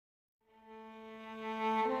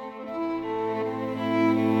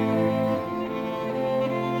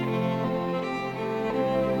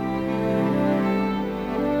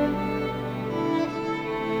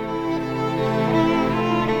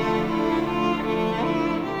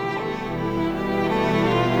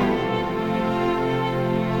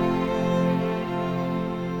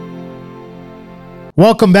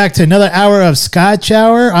Welcome back to another hour of Scotch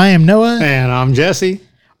Hour. I am Noah. And I'm Jesse.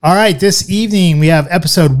 All right, this evening we have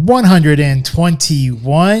episode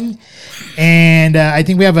 121. And I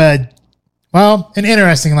think we have an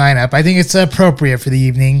interesting lineup. I think it's appropriate for the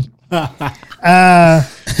evening.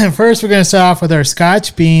 First, we're going to start off with our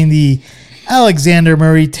Scotch, being the Alexander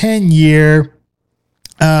Murray 10-year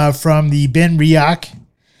from the Benriach,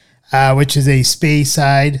 which is a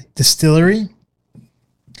Speyside distillery.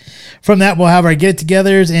 From that, we'll have our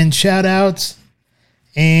get-togethers and shout-outs,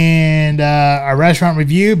 and our restaurant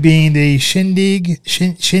review being the Shindig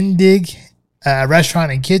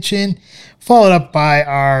Restaurant and Kitchen, followed up by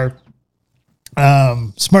our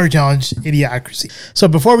Smart Challenge Idiocracy. So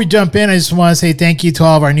before we jump in, I just want to say thank you to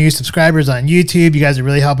all of our new subscribers on YouTube. You guys are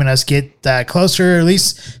really helping us get closer, at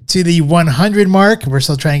least to the 100 mark. We're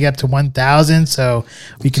still trying to get up to 1,000, so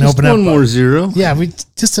we can just open up one more zero. Yeah,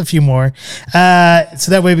 just a few more. So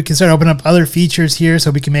that way we can start opening up other features here, so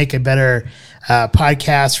we can make a better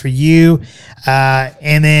podcast for you.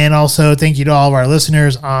 And then also thank you to all of our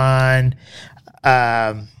listeners on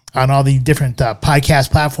all the different podcast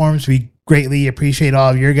platforms. We greatly appreciate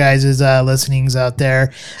all of your guys' listenings out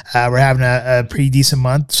there. We're having a pretty decent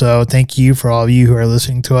month, so thank you for all of you who are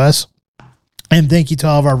listening to us. And thank you to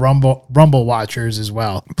all of our Rumble watchers as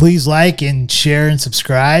well. Please like and share and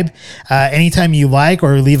subscribe. Anytime you like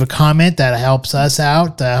or leave a comment, that helps us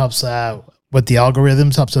out. That helps with the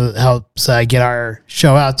algorithms, helps get our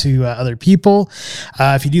show out to other people.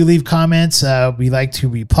 If you do leave comments, we like to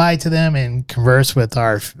reply to them and converse with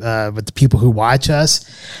with the people who watch us.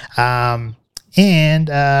 And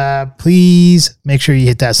please make sure you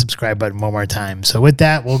hit that subscribe button one more time. So with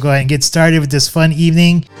that, we'll go ahead and get started with this fun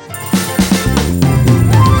evening.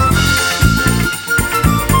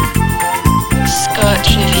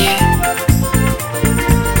 Scotch review.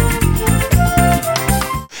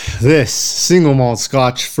 This single malt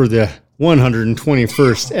Scotch for the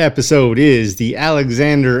 121st episode is the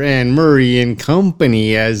Alexander and Murray and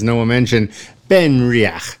Company, as Noah mentioned,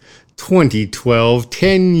 Benriach 2012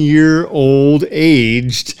 10-year-old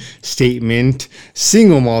aged statement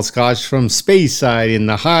single malt Scotch from Speyside in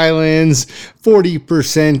the Highlands,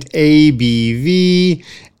 40% ABV.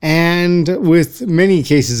 And with many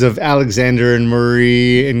cases of Alexander and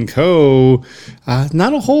Murray and Co.,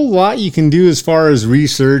 not a whole lot you can do as far as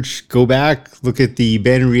research. Go back, look at the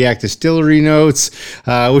Benriach distillery notes,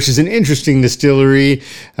 which is an interesting distillery,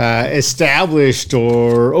 established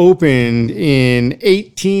or opened in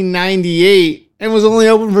 1898 and was only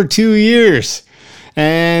open for 2 years.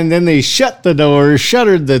 And then they shut the doors,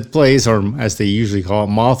 shuttered the place, or as they usually call it,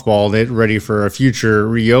 mothballed it, ready for a future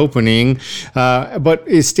reopening. But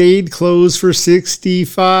it stayed closed for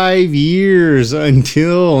 65 years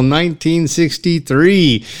until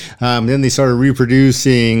 1963. Then they started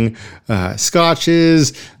reproducing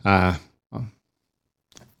scotches,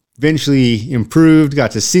 eventually improved,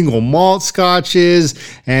 got to single malt scotches,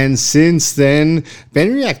 and since then,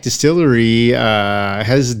 Benriach Distillery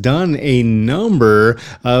has done a number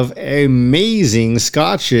of amazing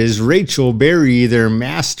scotches. Rachel Berry, their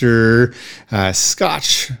master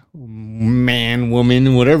Scotch man,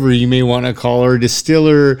 woman, whatever you may want to call her,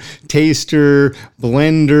 distiller, taster,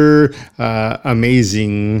 blender,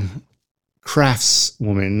 amazing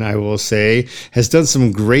craftswoman, I will say, has done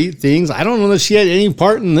some great things. I don't know that she had any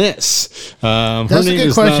part in this. That's a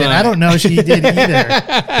good question. I don't know if she did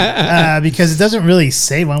either, because it doesn't really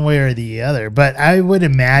say one way or the other. But I would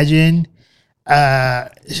imagine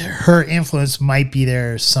her influence might be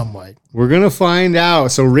there somewhat. We're going to find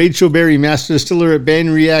out. So Rachel Berry, master distiller at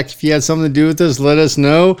Benriach, if you had something to do with this, let us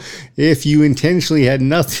know. If you intentionally had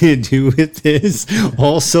nothing to do with this,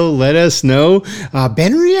 also let us know.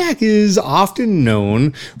 Benriach is often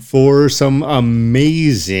known for some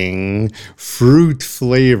amazing fruit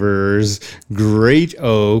flavors, great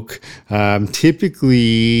oak,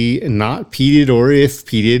 typically not peated, or if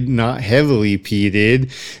peated, not heavily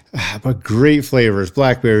peated, but great flavors,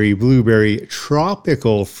 blackberry, blueberry,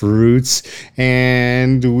 tropical fruits.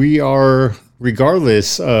 And we are,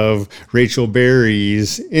 regardless of Rachel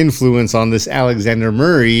Berry's influence on this Alexander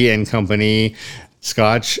Murray and Company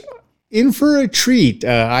Scotch, in for a treat.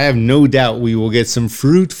 I have no doubt we will get some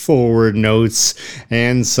fruit forward notes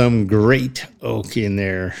and some great oak in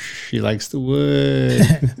there. She likes the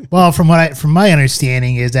wood. Well, from my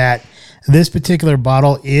understanding is that this particular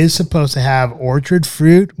bottle is supposed to have orchard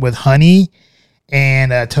fruit with honey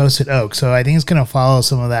and toasted oak. So I think it's going to follow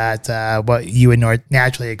some of that, what you would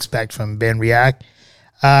naturally expect from Benriach.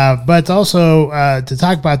 But also, to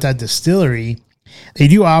talk about that distillery, they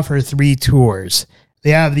do offer 3 tours. They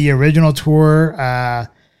have the original tour,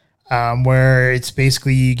 where it's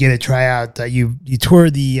basically you get to try out. You tour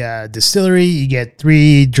the distillery. You get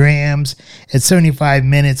 3 drams. It's 75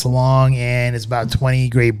 minutes long, and it's about 20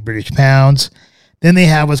 Great British pounds. Then they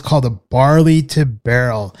have what's called a barley to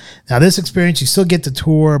barrel. Now, this experience, you still get the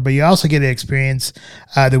tour, but you also get to experience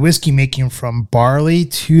the whiskey making from barley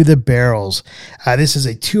to the barrels. This is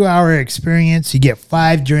a 2-hour experience. You get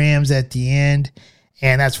 5 drams at the end,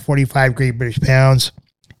 and that's 45 Great British pounds.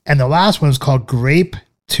 And the last one is called grape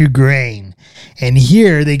to grain. And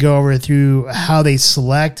here they go over through how they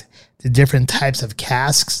select the different types of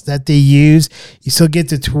casks that they use. You still get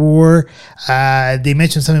the tour. They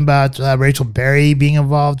mentioned something about Rachel Berry being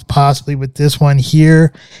involved possibly with this one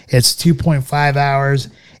here. It's 2.5 hours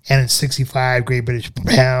and it's 65 Great British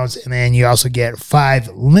pounds. And then you also get 5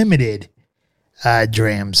 limited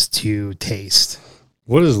drams to taste.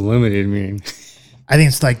 What does limited mean? I think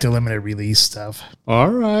it's like the limited release stuff. All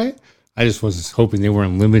right. I just was hoping they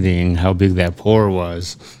weren't limiting how big that pour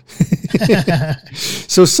was.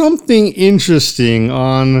 So something interesting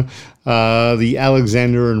on the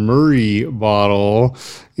Alexander and Murray bottle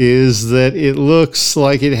is that it looks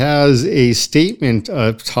like it has a statement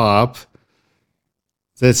up top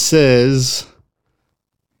that says,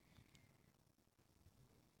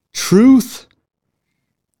 truth,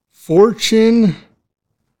 fortune,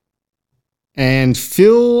 and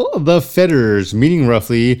fill the fetters, meaning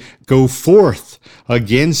roughly, go forth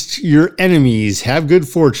against your enemies, have good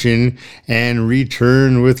fortune, and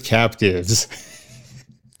return with captives.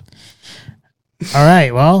 All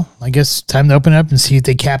right. Well, I guess time to open up and see if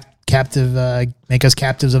they make us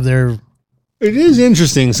captives of their. It is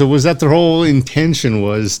interesting. So was that their whole intention,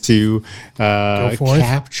 was to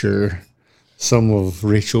capture some of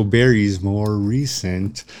Rachel Berry's more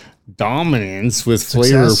recent dominance with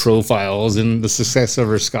flavor profiles and the success of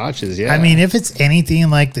her scotches? Yeah, I mean, if it's anything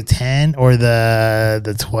like the 10 or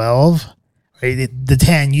the 12, right? The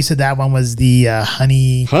 10, you said that one was the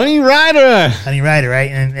honey rider,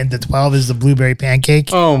 right? And the 12 is the blueberry pancake.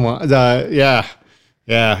 Oh my, yeah.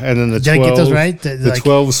 And then the did 12, I get those right? The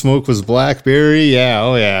 12 smoke was blackberry. Yeah,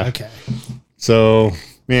 oh yeah. Okay. So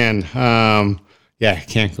man,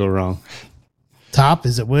 can't go wrong. Top,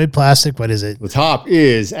 is it wood, plastic? What is it? The top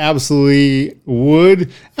is absolutely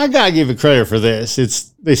wood. I gotta give it credit for this.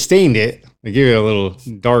 They stained it. They give it a little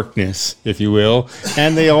darkness, if you will.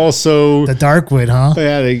 And they also the dark wood, huh?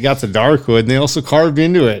 Yeah, they got the dark wood, and they also carved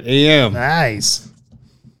into it. AM. Nice.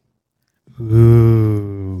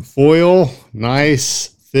 Ooh. Foil, nice,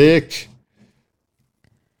 thick.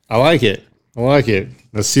 I like it.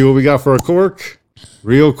 Let's see what we got for a cork.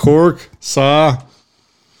 Real cork, saw.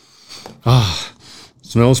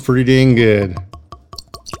 Smells pretty dang good.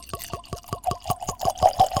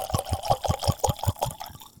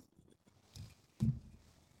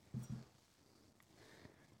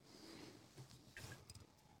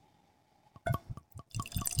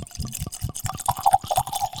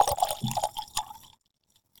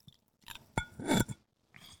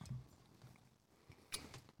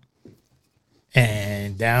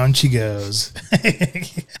 And down she goes.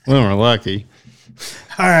 Well, we're lucky.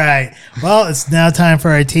 All right. Well, it's now time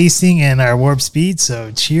for our tasting and our warp speed.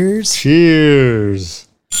 So cheers. Cheers.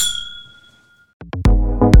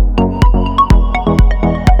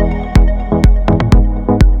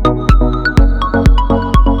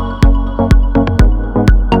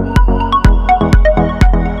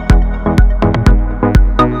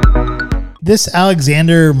 This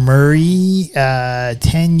Alexander Murray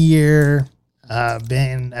 10-year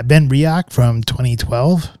Benriach from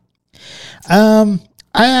 2012.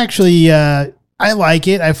 I actually I like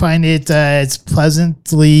it. I find it's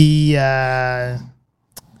pleasantly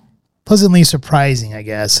surprising, I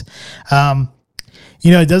guess.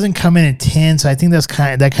 It doesn't come in a tin, so I think that's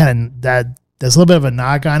a little bit of a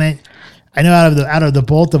knock on it. I know out of the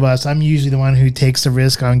both of us, I'm usually the one who takes the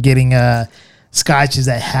risk on getting scotches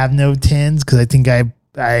that have no tins, because I think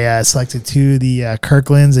I selected 2 the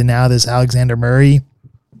Kirklands and now this Alexander Murray.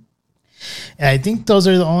 And I think those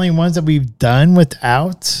are the only ones that we've done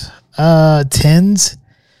without tins.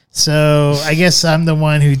 So I guess I'm the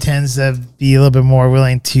one who tends to be a little bit more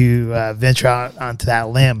willing to venture out onto that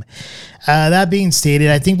limb. That being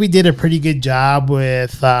stated, I think we did a pretty good job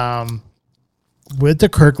with the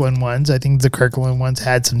Kirkland ones. I think the Kirkland ones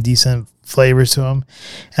had some decent flavors to them.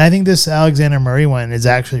 And I think this Alexander Murray one is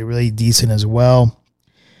actually really decent as well.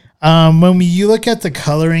 When you look at the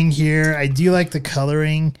coloring here, I do like the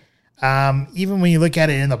coloring. Even when you look at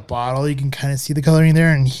it in the bottle, you can kind of see the coloring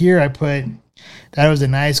there. And here I put that was a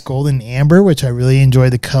nice golden amber, which I really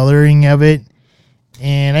enjoyed the coloring of it.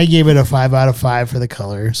 And I gave it a 5 out of 5 for the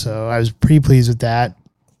color. So I was pretty pleased with that.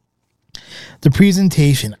 The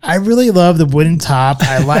presentation. I really love the wooden top.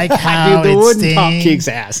 I like how the it's wooden top kicks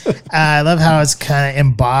ass. I love how it's kind of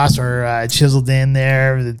embossed or chiseled in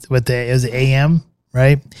there with it was the AM,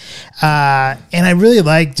 right? And I really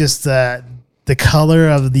like just the color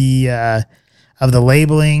of the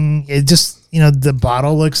labeling. It just, the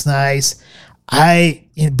bottle looks nice.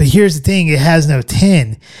 But here's the thing, it has no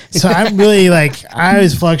tin. So I'm really I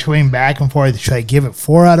was fluctuating back and forth. Should I give it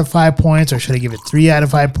 4 out of 5 points or should I give it 3 out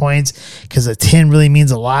of 5 points? Because the tin really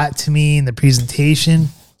means a lot to me in the presentation.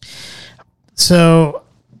 So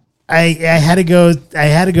I had to go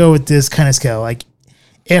with this kind of scale.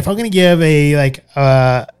 If I'm going to give a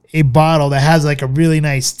bottle that has a really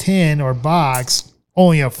nice tin or box,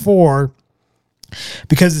 only a 4,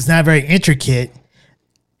 because it's not very intricate.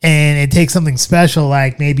 And it takes something special,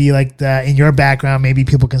 maybe in your background, maybe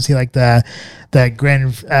people can see the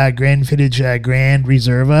Grand Vintage Grand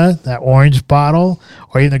Reserva, that orange bottle,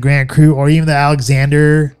 or even the Grand Cru, or even the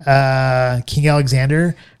Alexander King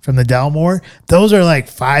Alexander from the Delmore. Those are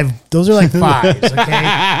 5. Those are 5s.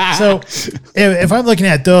 Okay, so if I'm looking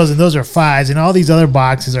at those and those are 5s, and all these other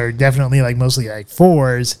boxes are definitely mostly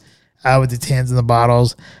 4s with the tins and the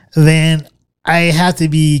bottles, then I have to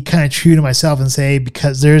be kind of true to myself and say,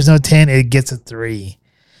 because there's no 10, it gets a 3.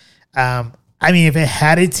 If it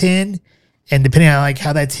had a 10, and depending on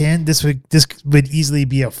how that 10, this would easily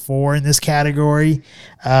be a 4 in this category.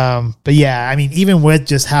 But yeah, even with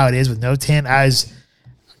just how it is with no 10, I was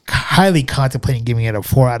highly contemplating giving it a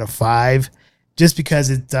 4 out of 5, just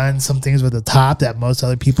because it's done some things with the top that most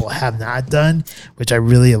other people have not done, which I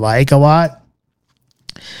really like a lot.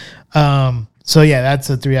 So yeah, that's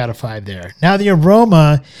a 3 out of 5 there. Now the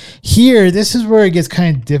aroma here, this is where it gets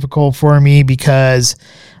kind of difficult for me, because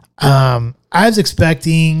I was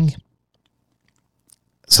expecting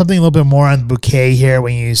something a little bit more on the bouquet here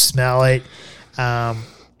when you smell it.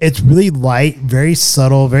 It's really light, very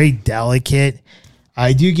subtle, very delicate.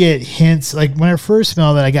 I do get hints, when I first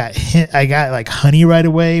smelled it, I got honey right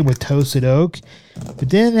away with toasted oak. But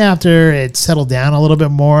then after it settled down a little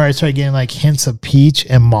bit more, I started getting hints of peach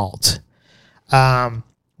and malt.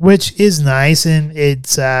 Which is nice, and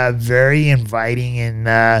it's very inviting, and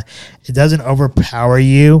it doesn't overpower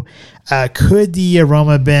you. Could the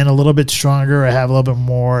aroma have been a little bit stronger or have a little bit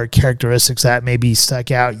more characteristics that maybe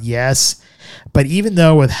stuck out? Yes. But even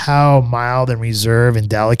though with how mild and reserved and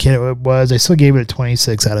delicate it was, I still gave it a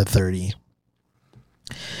 26 out of 30.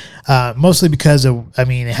 Mostly because it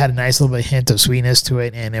had a nice little bit hint of sweetness to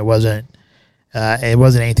it, and it wasn't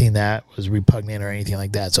anything that was repugnant or anything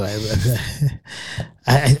like that. So I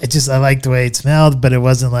liked the way it smelled, but it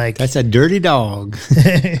wasn't that's a dirty dog.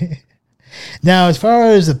 Now, as far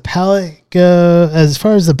as the palate,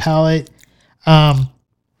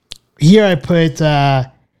 here I put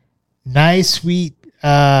nice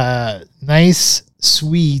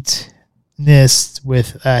sweetness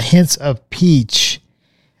with hints of peach,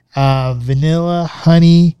 vanilla,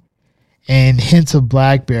 honey, and hints of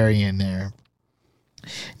blackberry in there.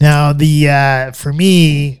 Now, for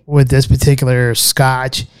me, with this particular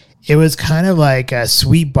Scotch, it was kind of like a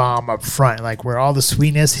sweet bomb up front, where all the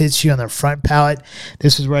sweetness hits you on the front palate.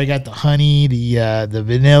 This is where I got the honey, the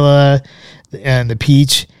vanilla, and the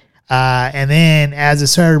peach. And then as it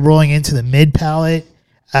started rolling into the mid palate,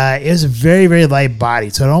 it was a very, very light body.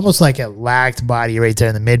 So it almost it lacked body right there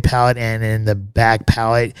in the mid palate and in the back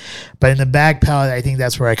palate. But in the back palate, I think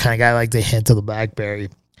that's where I kind of got the hint of the blackberry.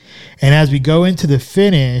 And as we go into the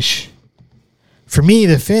finish, for me,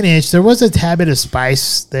 there was a tad bit of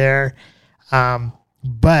spice there.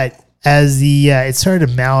 But as it started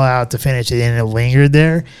to mellow out the finish and it lingered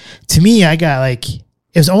there, to me, I got it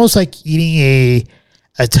was almost like eating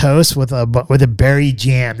a toast with a berry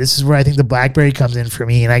jam. This is where I think the blackberry comes in for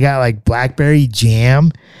me. And I got blackberry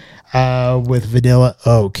jam with vanilla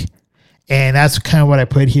oak. And that's kind of what I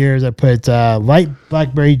put here is I put light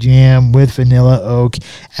blackberry jam with vanilla oak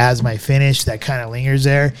as my finish. That kind of lingers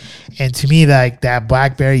there. And to me, that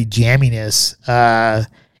blackberry jamminess,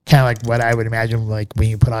 kind of what I would imagine when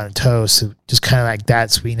you put on a toast, just kind of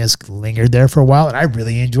that sweetness lingered there for a while. And I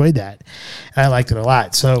really enjoyed that. And I liked it a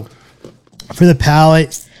lot. So for the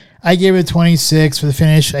palate, I gave it a 26. For the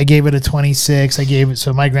finish, I gave it a 26.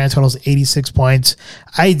 So my grand total is 86 points.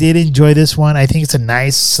 I did enjoy this one. I think it's a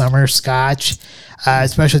nice summer Scotch,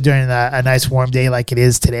 especially during a nice warm day like it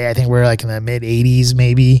is today. I think we're in the mid 80s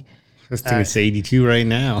maybe. I think it's 82 right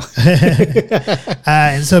now.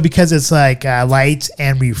 And so because it's light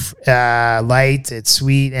and light, it's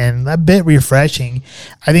sweet and a bit refreshing,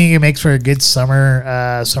 I think it makes for a good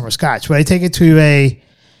summer Scotch. But I take it to a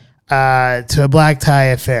black tie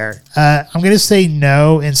affair. I'm going to say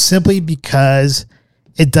no, and simply because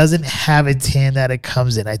it doesn't have a tin that it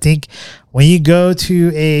comes in. I think when you go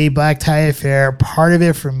to a black tie affair, part of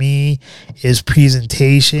it for me is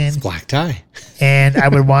presentation. It's black tie. And I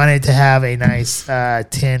would want it to have a nice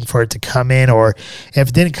tin for it to come in, or if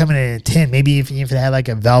it didn't come in a tin, maybe if it had like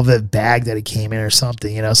a velvet bag that it came in or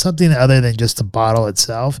something, something other than just the bottle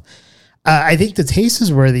itself. I think the taste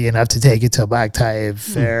is worthy enough to take it to a black tie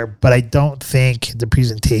affair, but I don't think the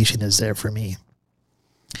presentation is there for me.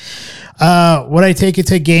 Would I take it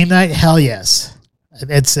to game night? Hell yes.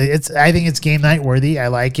 I think it's game night worthy. I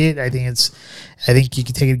like it. I think you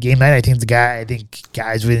can take it to game night. I think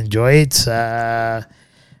guys would enjoy it. Would I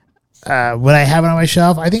have it on my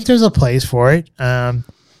shelf? I think there's a place for it. I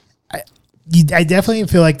definitely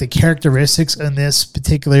feel like the characteristics in this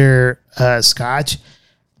particular Scotch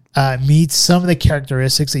meets some of the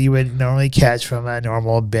characteristics that you would normally catch from a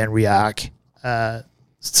normal Benriach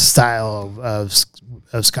style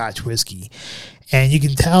of Scotch whiskey. And you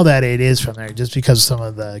can tell that it is from there just because of some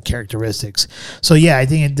of the characteristics. So yeah, I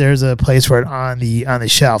think there's a place for it on the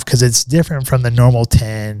shelf because it's different from the normal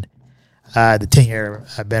 10, the 10-year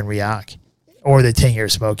Benriach or the 10-year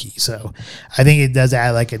Smoky. So I think it does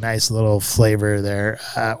add like a nice little flavor there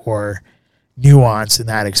or nuance in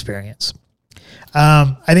that experience.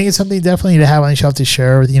 I think it's something definitely to have on the shelf to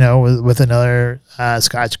share with, with another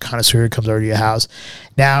Scotch connoisseur who comes over to your house.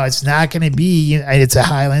 Now, it's not going to be, it's a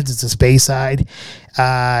Highlands, it's a Speyside.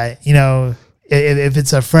 If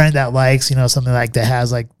it's a friend that likes, something like that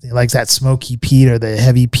has likes that smoky peat or the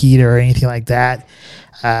heavy peat or anything like that,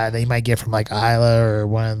 that you might get from like Isla or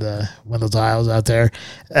one of those isles out there,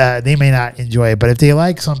 they may not enjoy it. But if they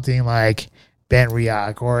like something like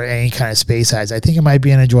Benriach or any kind of Speyside, I think it might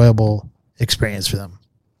be an enjoyable experience for them.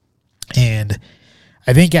 And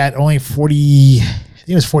I think at only it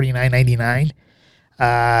was $49.99.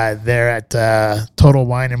 They're at Total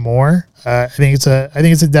Wine and More. I think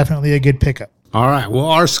it's definitely a good pickup. All right. Well,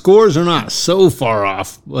 our scores are not so far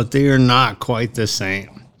off, but they are not quite the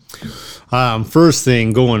same. First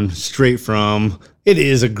thing, going straight from, it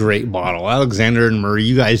is a great bottle. Alexander and Murray,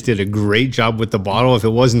 you guys did a great job with the bottle. If it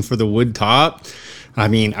wasn't for the wood top,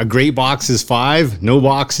 a great box is 5, no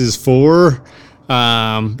box is 4.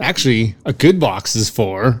 Actually, a good box is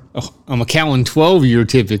 4. A Macallan 12-year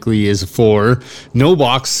typically is a 4. No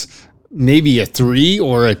box, maybe a 3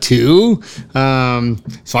 or a 2. So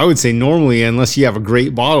I would say normally, unless you have a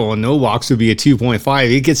great bottle, a no box would be a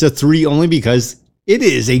 2.5. It gets a 3 only because it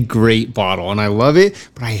is a great bottle, and I love it,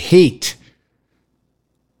 but I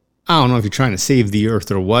don't know if you're trying to save the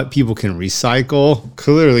earth or what. People can recycle.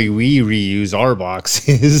 Clearly, we reuse our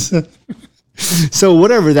boxes. So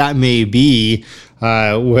whatever that may be,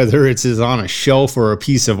 whether it's on a shelf or a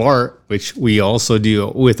piece of art, which we also do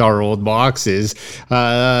with our old boxes,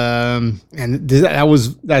 and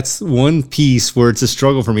that's one piece where it's a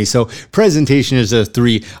struggle for me. So presentation is a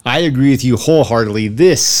 3. I agree with you wholeheartedly.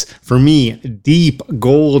 This, for me, deep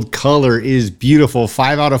gold color is beautiful.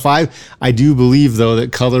 5 out of 5. I do believe, though,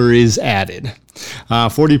 that color is added.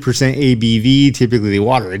 40% ABV. Typically, they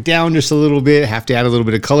water it down just a little bit, have to add a little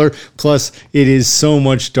bit of color. Plus, it is so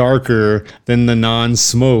much darker than the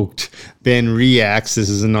non-smoked Benriachs. This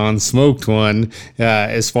is a non-smoked one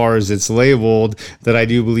as far as it's labeled, that I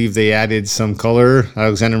do believe they added some color.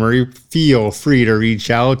 Alexander Murray, feel free to reach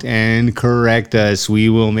out and correct us. We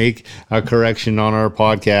will make a correction on our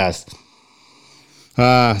podcast.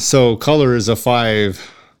 So color is a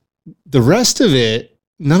 5. The rest of it,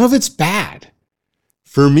 none of it's bad.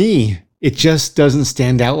 For me, it just doesn't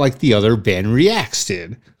stand out like the other Benriachs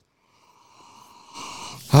did.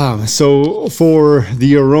 So for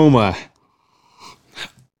the aroma,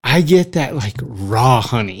 I get that like raw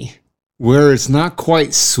honey where it's not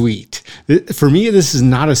quite sweet. For me, this is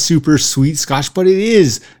not a super sweet Scotch, but it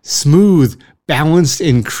is smooth, balanced,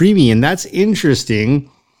 and creamy. And that's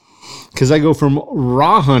interesting because I go from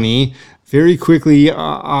raw honey very quickly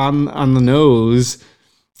on the nose,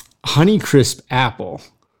 Honeycrisp apple.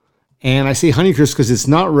 And I say Honeycrisp because it's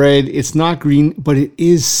not red, it's not green, but it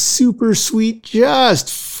is super sweet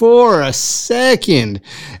just for a second.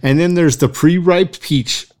 And then there's the pre-ripe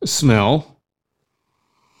peach smell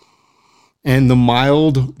and the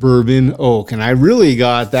mild bourbon oak. And I really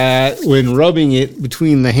got that when rubbing it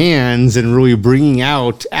between the hands and really bringing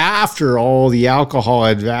out, after all the alcohol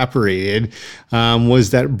evaporated, was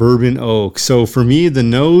that bourbon oak. So for me, the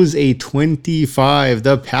nose, a 25.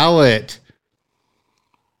 The palate,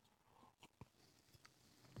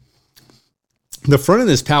 the front of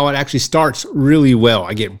this palate actually starts really well.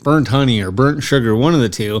 I get burnt honey or burnt sugar, one of the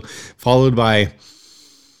two, followed by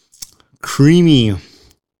creamy.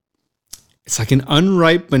 It's like an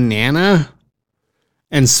unripe banana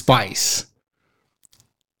and spice.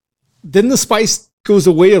 then the spice goes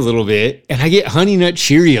away a little bit and I get Honey Nut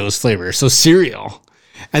Cheerios flavor, so cereal.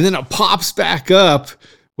 And then it pops back up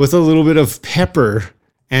with a little bit of pepper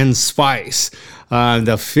and spice.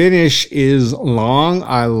 The finish is long.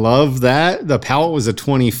 I love that. The palate was a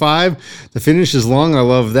 25. The finish is long. I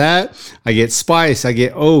love that. I get spice. I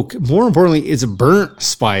get oak. More importantly, it's burnt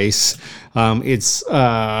spice. It's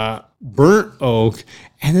burnt oak,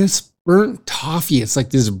 and it's burnt toffee. It's like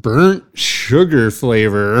this burnt sugar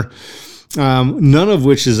flavor, none of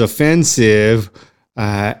which is offensive.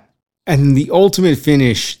 And the ultimate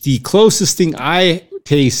finish, the closest thing I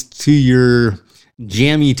taste to your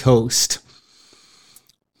jammy toast.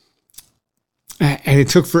 And it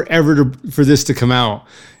took forever for this to come out,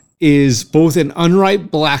 is both an unripe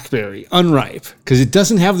blackberry, unripe, because it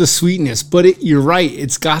doesn't have the sweetness, but you're right,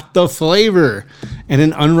 it's got the flavor, and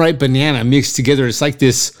an unripe banana mixed together. It's like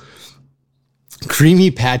this creamy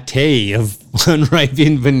pate of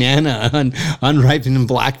unripened banana, unripened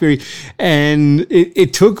blackberry. And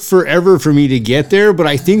it took forever for me to get there, but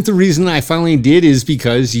I think the reason I finally did is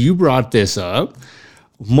because you brought this up.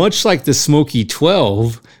 Much like the Smoky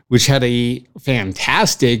 12, which had a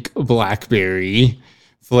fantastic blackberry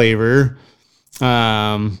flavor.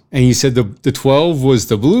 And you said the 12 was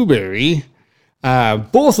the blueberry.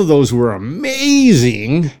 Both of those were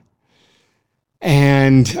amazing.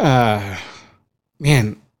 And,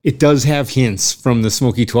 man, it does have hints from the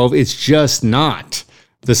Smoky 12. It's just not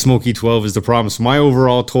the Smoky 12 is the problem. So my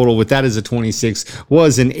overall total with that as a 26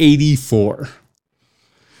 was an 84.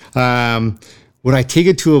 Would I take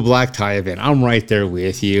it to a black tie event? I'm right there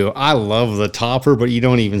with you. I love the topper, but you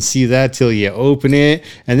don't even see that till you open it.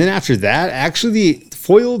 And then after that, actually, the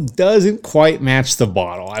foil doesn't quite match the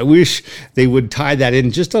bottle. I wish they would tie that in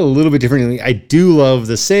just a little bit differently. I do love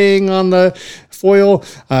the saying on the foil.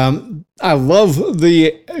 I love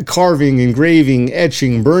the carving, engraving,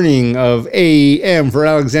 etching, burning of AM for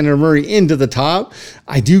Alexander Murray into the top.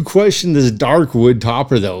 I do question this dark wood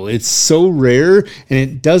topper, though. It's so rare, and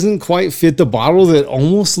it doesn't quite fit the bottle that it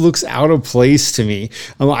almost looks out of place to me.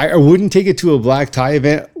 I wouldn't take it to a black tie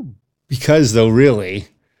event because, though, really,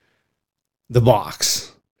 the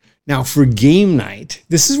box. Now, for game night,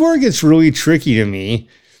 this is where it gets really tricky to me,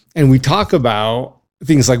 and we talk about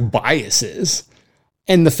things like biases.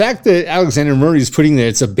 And the fact that Alexander Murray is putting that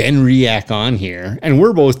it's a Benriach on here, and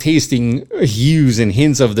we're both tasting hues and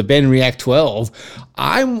hints of the Benriach 12,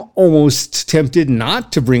 I'm almost tempted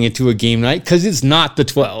not to bring it to a game night because it's not the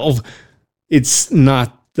 12. It's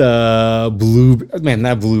not the blue. Man,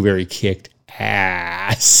 that blueberry kicked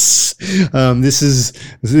ass. This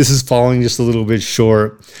is falling just a little bit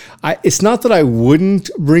short. It's not that I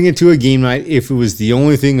wouldn't bring it to a game night if it was the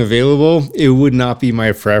only thing available. It would not be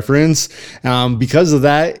my preference. Because of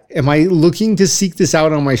that, am I looking to seek this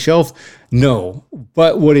out on my shelf? No.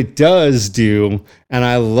 But what it does do, and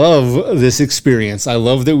I love this experience. I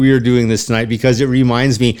love that we are doing this tonight because it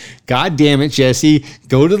reminds me, God damn it, Jesse,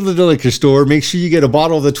 go to the liquor store, make sure you get a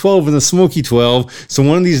bottle of the 12 and the Smoky 12. So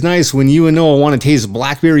one of these nights when you and Noah want to taste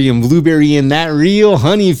blackberry and blueberry and that real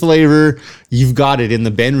honey flavor, you've got it in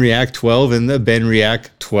the Benriach 12 and the Benriach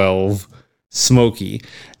 12 Smoky.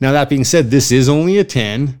 Now, that being said, this is only a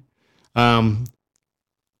 10.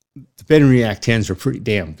 The Benriach 10s are pretty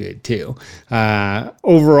damn good too.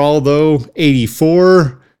 Overall, though,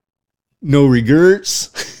 84. No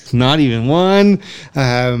regrets. Not even one.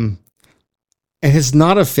 And it's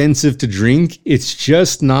not offensive to drink. It's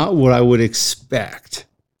just not what I would expect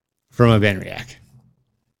from a Benriach.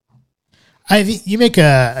 I think you make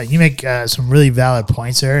some really valid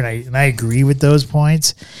points there, and I agree with those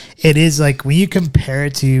points. It is like when you compare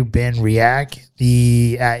it to Benriach,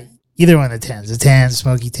 either one of the 10s, the 10,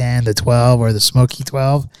 Smoky 10, the 12, or the Smoky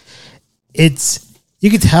 12, you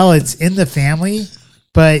can tell it's in the family,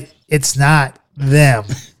 but it's not them.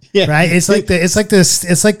 Yeah. Right? It's like the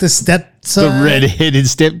stepson, the red-headed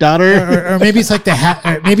stepdaughter, or maybe it's like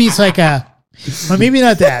maybe it's like a. Well, maybe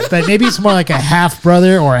not that, but maybe it's more like a half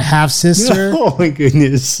brother or a half sister. Oh my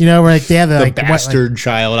goodness! You know, where like they have the bastard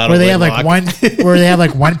child out where of they have like one where they have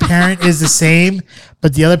like one parent is the same,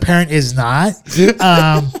 but the other parent is not.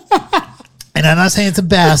 And I'm not saying it's a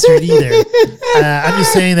bastard either. I'm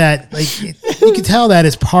just saying that like you can tell that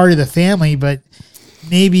it's part of the family, but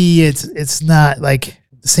maybe it's not like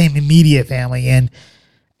the same immediate family. And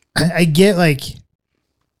I get like.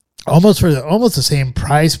 Almost the same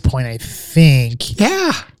price point, I think.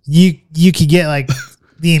 Yeah, you could get like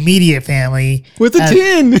the immediate family with the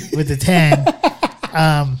 10. With the 10,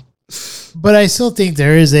 but I still think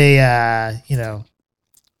there is a I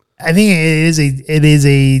think it is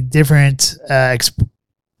a different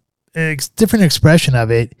different expression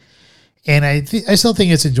of it, And I still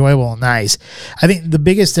think it's enjoyable and nice. I think the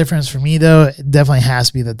biggest difference for me, though, definitely has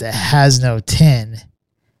to be that it has no tin.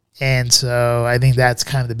 And so I think that's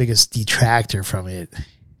kind of the biggest detractor from it.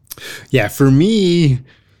 Yeah, for me,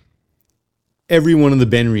 every one of the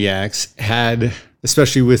Benriachs had,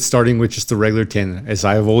 especially with starting with just the regular tin, as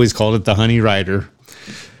I've always called it, the Honey Rider,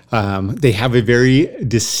 they have a very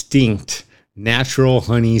distinct natural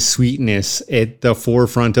honey sweetness at the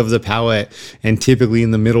forefront of the palate, and typically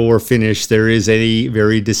in the middle or finish there is a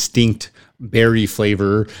very distinct berry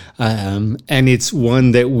flavor, and it's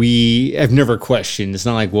one that we have never questioned. It's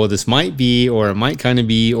not like, well, this might be, or it might kind of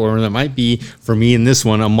be, or there might be, for me in this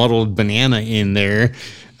one, a muddled banana in there.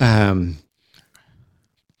 But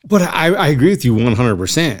I agree with you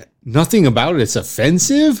 100%. Nothing about it's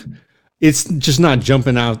offensive. It's just not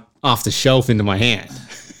jumping out off the shelf into my hand.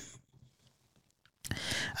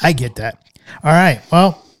 I get that. All right.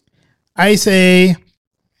 Well, I say,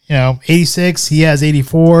 86. He has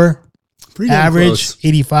 84. Pretty average, close.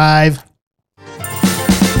 85.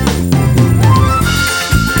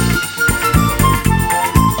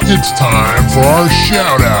 It's time for our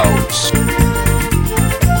shout-outs.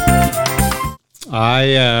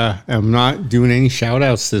 I am not doing any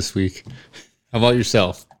shout-outs this week. How about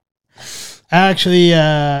yourself? Actually,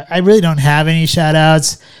 I really don't have any shout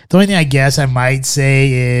outs. The only thing I guess I might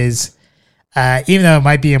say is, even though it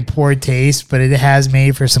might be in poor taste, but it has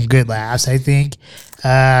made for some good laughs, I think.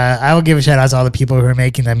 I will give a shout out to all the people who are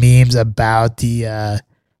making the memes about the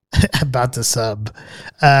about the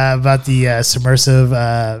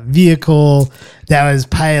submersive vehicle that was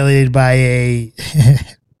piloted by a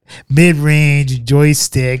mid-range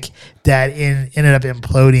joystick that ended up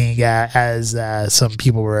imploding as some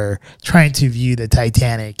people were trying to view the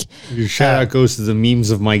Titanic. Your shout out goes to the memes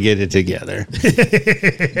of my Get It Together.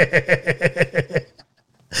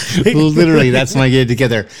 Literally, that's my Get It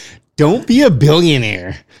Together. Don't be a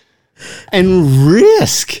billionaire and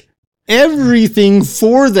risk everything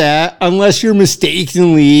for that unless you're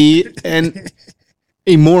mistakenly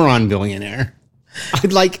a moron billionaire.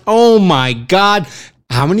 I'd like, oh my God.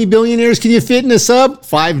 How many billionaires can you fit in a sub?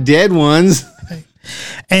 5 dead ones.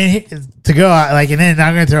 And to go and then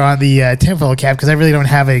I'm going to throw on the tinfoil cap because I really don't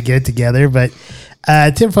have it to get it together. But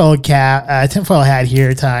tinfoil hat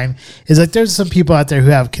here time is like there's some people out there who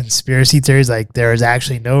have conspiracy theories like there's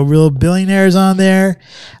actually no real billionaires on there,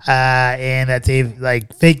 and that they've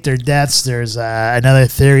faked their deaths. There's another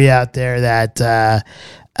theory out there that a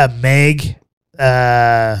Meg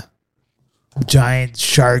giant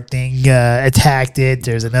shark thing attacked it.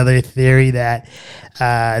 There's another theory that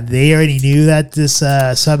they already knew that this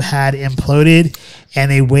sub had imploded,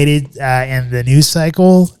 and they waited in the news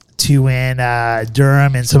cycle to when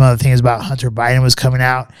Durham and some other things about Hunter Biden was coming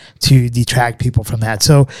out to detract people from that.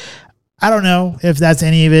 So I don't know if that's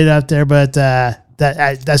any of it out there, but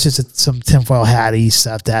that's just some tinfoil hatty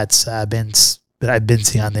stuff that I've been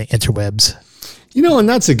seeing on the interwebs. And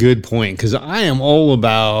that's a good point because I am all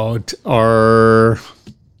about our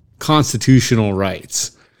constitutional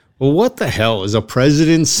rights. Well, what the hell is a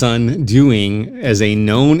president's son doing as a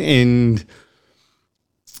known and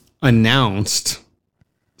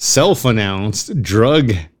self-announced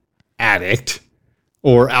drug addict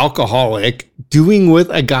or alcoholic doing with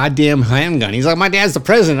a goddamn handgun? He's like, my dad's the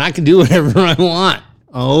president. I can do whatever I want.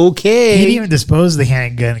 Okay. He didn't even dispose of the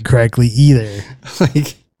handgun correctly either.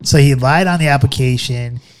 So he lied on the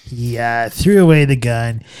application. He threw away the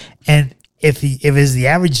gun, and if it's the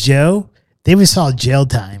average Joe, they would saw jail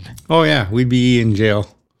time. Oh yeah, we'd be in jail.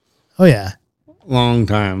 Oh yeah, long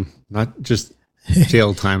time, not just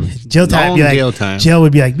jail time. Jail time. Long jail time. Jail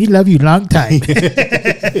would be like, we love you, long time.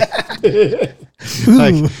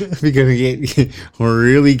 We're gonna get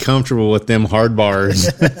really comfortable with them hard bars.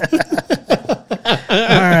 All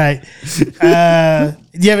right.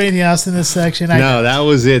 Do you have anything else in this section? No, that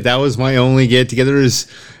was it. That was my only get together. And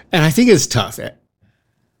I think it's tough.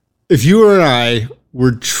 If you and I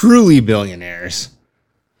were truly billionaires,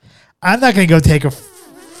 I'm not going to go take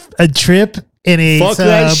a trip in a fuck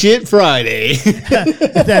that shit Friday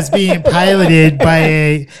that's being piloted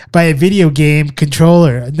by a video game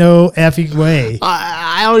controller. No effing way.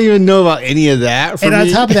 I don't even know about any of that. And on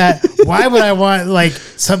top of that, why would I want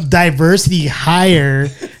some diversity hire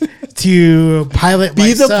to pilot my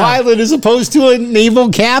be the son? pilot as opposed to a naval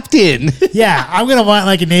captain? Yeah, I'm gonna want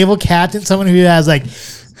a naval captain, someone who has like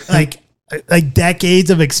decades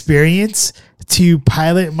of experience to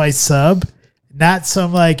pilot my sub, not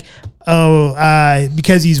some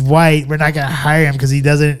because he's white, we're not gonna hire him because he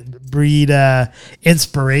doesn't breed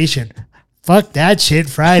inspiration. Fuck that shit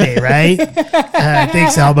Friday, right?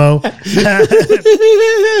 Thanks, Elmo. Because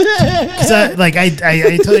So, like, I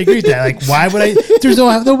totally agree with that. Like, why would I? There's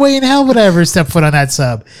no way in hell would I ever step foot on that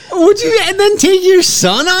sub. Would you and then take your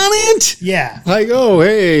son on it? Yeah. Like, oh,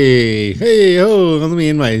 hey, oh, let me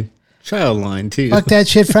in my child line too. Fuck that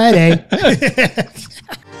shit Friday.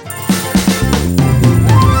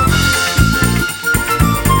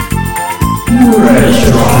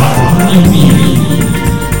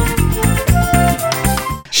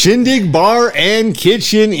 Shindig Bar and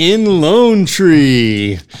Kitchen in Lone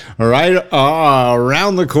Tree, right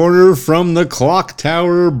around the corner from the Clock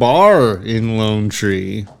Tower Bar in Lone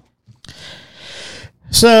Tree.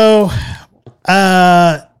 So,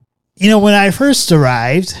 when I first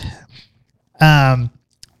arrived,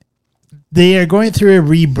 they are going through a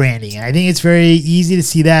rebranding. I think it's very easy to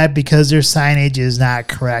see that because their signage is not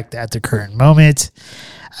correct at the current moment.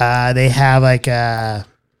 They have like a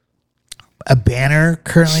banner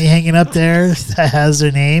currently hanging up there that has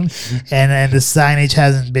their name, and the signage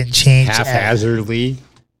hasn't been changed. Haphazardly.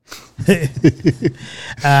 It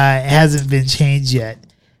hasn't been changed yet.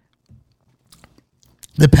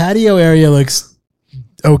 The patio area looks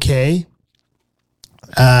okay.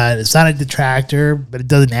 It's not a detractor, but it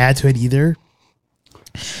doesn't add to it either.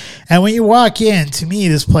 And when you walk in, to me,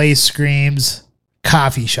 this place screams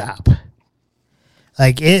coffee shop.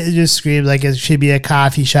 Like, it just screams like it should be a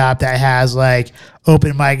coffee shop that has like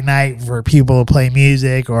open mic night for people to play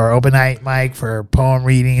music, or open night mic for poem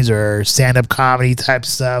readings or stand-up comedy type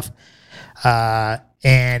stuff. Where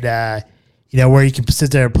you can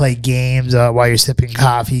sit there and play games while you're sipping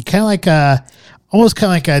coffee. Kind of like almost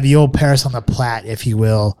kind of like the old Paris on the Platte, if you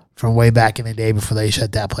will, from way back in the day before they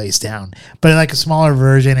shut that place down. But like a smaller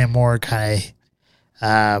version and more kind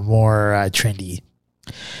of more trendy.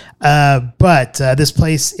 But this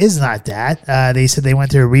place is not that. They said they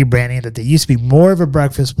went through a rebranding, that they used to be more of a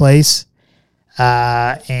breakfast place,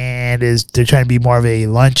 and they're trying to be more of a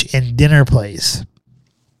lunch and dinner place.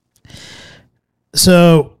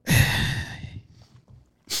 So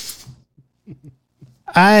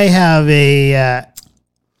I have a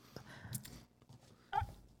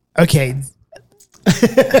okay.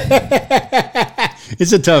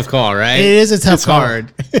 It's a tough call, right? It is a tough call.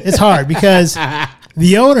 Hard. It's hard because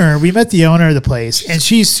we met the owner of the place, and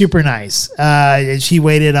she's super nice. And she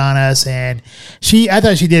waited on us, and I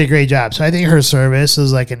thought she did a great job. So I think her service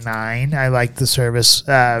was like a 9. I liked the service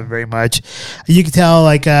very much. You could tell,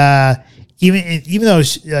 like, even though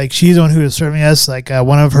she's the one who was serving us, like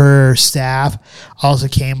one of her staff also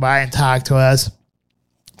came by and talked to us.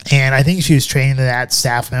 And I think she was training that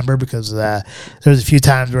staff member, because there was a few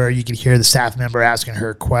times where you could hear the staff member asking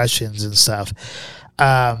her questions and stuff.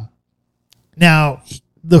 Now,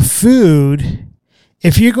 the food,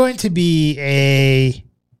 if you're going to be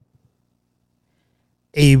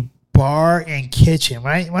a bar and kitchen,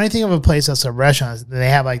 when I think of a place that's a restaurant, they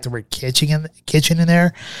have like the word kitchen in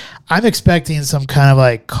there, I'm expecting some kind of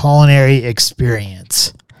like culinary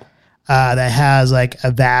experience that has like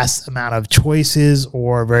a vast amount of choices,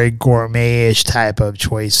 or very gourmet-ish type of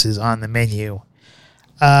choices on the menu.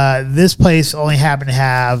 This place only happened to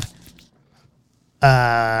have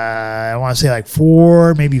I want to say like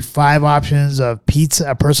 4, maybe 5 options of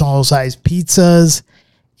pizza, personal size pizzas,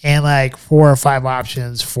 and like 4 or 5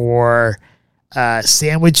 options for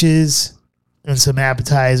sandwiches and some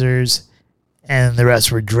appetizers, and the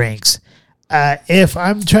rest were drinks. If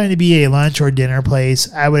I'm trying to be a lunch or dinner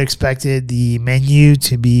place, I would expected the menu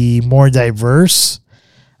to be more diverse,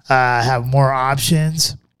 have more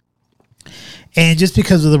options. And just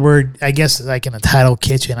because of the word, I guess, like in the title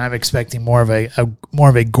kitchen, I'm expecting more of a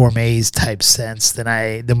gourmet type sense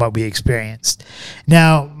than what we experienced.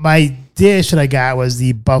 Now, my dish that I got was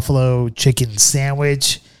the buffalo chicken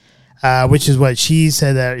sandwich, which is what she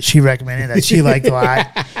said that she recommended, that she liked a lot.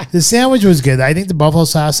 The sandwich was good. I think the buffalo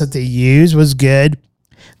sauce that they used was good.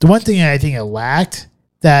 The one thing I think it lacked,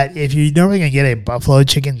 that if you're normally going to get a buffalo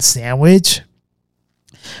chicken sandwich,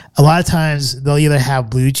 a lot of times they'll either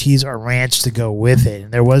have blue cheese or ranch to go with it,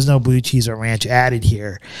 and there was no blue cheese or ranch added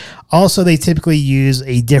here. Also, they typically use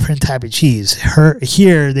a different type of cheese.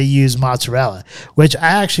 Here, they use mozzarella, which I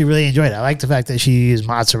actually really enjoyed. I like the fact that she used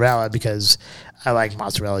mozzarella because I like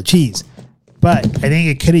mozzarella cheese. But I think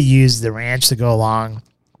it could have used the ranch to go along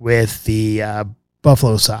with the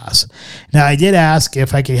buffalo sauce. Now, I did ask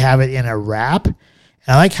if I could have it in a wrap, and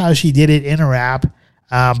I like how she did it in a wrap.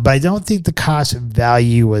 But I don't think the cost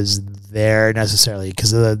value was there necessarily,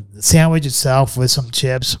 because the sandwich itself with some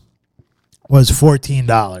chips was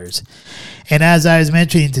 $14. And as I was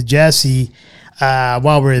mentioning to Jesse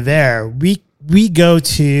while we were there, we go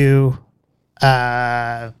to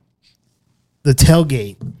the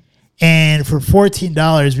tailgate, and for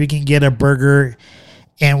 $14 we can get a burger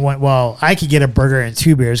and I could get a burger and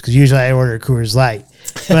 2 beers because usually I order Coors Light,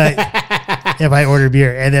 but if I order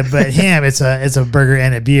beer, but him, it's a burger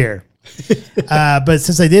and a beer. But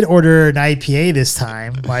since I did order an IPA this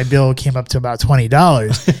time, my bill came up to about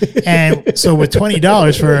 $20. And so with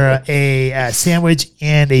 $20 for a sandwich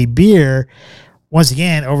and a beer, once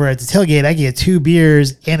again, over at the tailgate, I get 2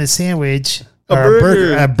 beers and a sandwich. A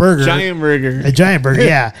burger. Giant burger. A giant burger,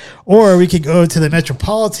 yeah. Or we could go to the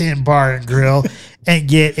Metropolitan Bar and Grill and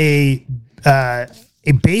get a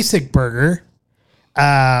basic burger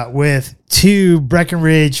with 2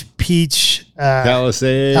 Breckenridge peach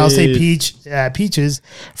Palisade peaches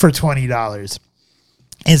for $20.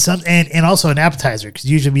 And also an appetizer, because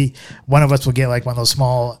usually one of us will get like one of those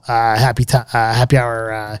small happy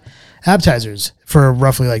hour appetizers for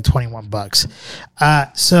roughly like $21.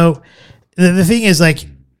 So the thing is, like,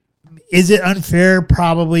 is it unfair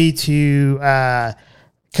probably to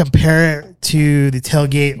compare it to the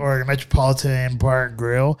tailgate or the Metropolitan Bar and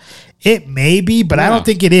Grill? It may be, but I don't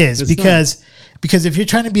think it is, because if you're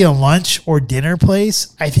trying to be a lunch or dinner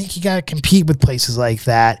place, I think you got to compete with places like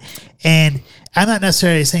that. And I'm not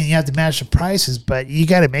necessarily saying you have to match the prices, but you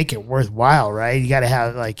got to make it worthwhile, right? You got to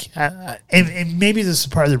have like, and maybe this is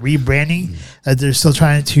part of the rebranding that they're still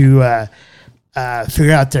trying to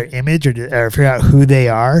figure out their image or figure out who they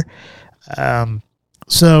are.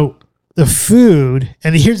 So the food,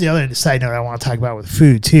 and here's the other side note I want to talk about with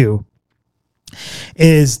food too,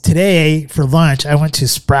 is today for lunch, I went to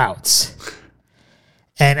Sprouts.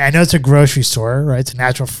 And I know it's a grocery store, right? It's a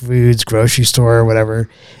natural foods grocery store or whatever.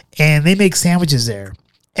 And they make sandwiches there.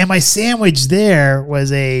 And my sandwich there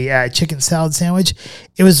was a chicken salad sandwich.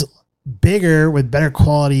 It was bigger with better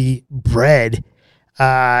quality bread for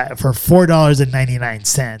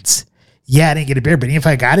 $4.99. Yeah, I didn't get a beer, but even if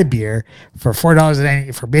I got a beer for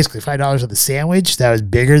 $4.90 for basically $5 of the sandwich, that was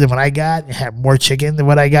bigger than what I got. It had more chicken than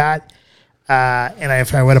what I got. And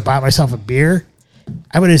if I would have bought myself a beer,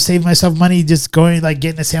 I would have saved myself money just going, like,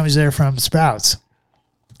 getting a sandwich there from Sprouts.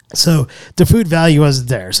 So the food value wasn't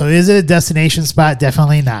there. So is it a destination spot?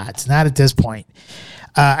 Definitely not. Not at this point.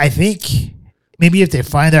 I think maybe if they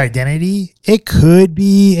find their identity, it could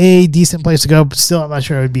be a decent place to go, but still I'm not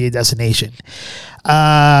sure it would be a destination.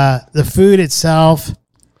 The food itself,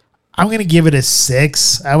 I'm going to give it a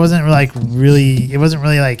 6. It wasn't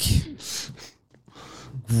really like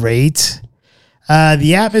great.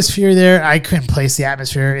 The atmosphere there, I couldn't place the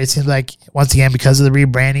atmosphere. It seems like, once again, because of the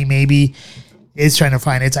rebranding, maybe it's trying to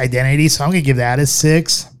find its identity. So I'm going to give that a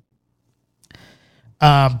 6.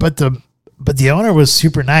 But the owner was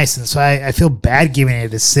super nice. And so I feel bad giving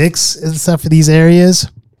it a 6 and stuff for these areas.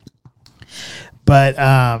 But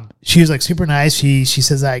she was like super nice. She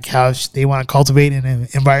says like how they want to cultivate an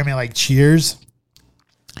environment like Cheers.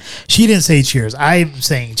 She didn't say Cheers. I'm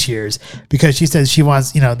saying Cheers because she says she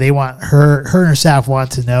wants, they want her and her staff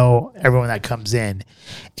want to know everyone that comes in.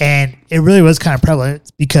 And it really was kind of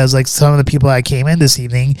prevalent because like some of the people that came in this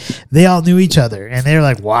evening, they all knew each other and they were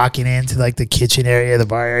like walking into like the kitchen area, the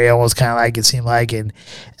bar area, almost kind of like it seemed like, and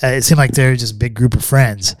it seemed like they're just a big group of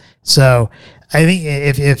friends. So I think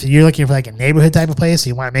if you're looking for like a neighborhood type of place,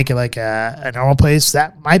 you want to make it like a normal place,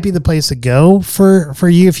 that might be the place to go for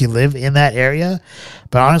you if you live in that area.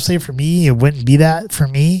 But honestly, for me, it wouldn't be that for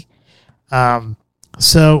me.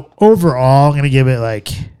 So overall, I'm going to give it like,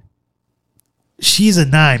 she's a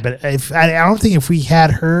 9, but I don't think if we had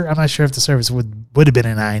her, I'm not sure if the service would have been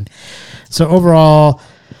a 9. So overall,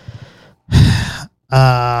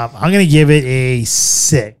 I'm going to give it a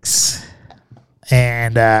 6.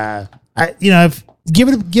 And, give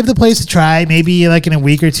the place a try. Maybe like in a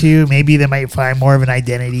week or two, maybe they might find more of an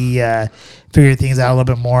identity, figure things out a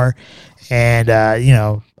little bit more. And,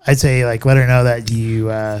 I'd say like, let her know that you,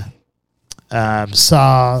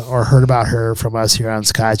 saw or heard about her from us here on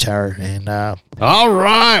Scotch Hour. And, all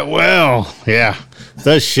right. Well, yeah.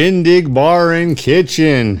 The Shindig Bar and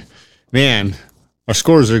Kitchen, man. Our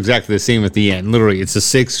scores are exactly the same at the end. Literally, it's a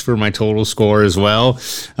 6 for my total score as well.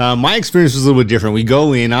 My experience was a little bit different. We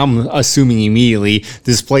go in, I'm assuming immediately,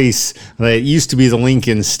 this place that used to be the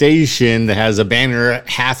Lincoln Station that has a banner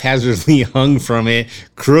haphazardly hung from it,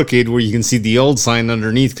 crooked, where you can see the old sign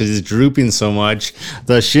underneath because it's drooping so much.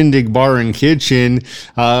 The Shindig Bar and Kitchen,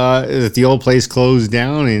 that the old place closed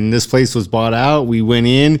down and this place was bought out. We went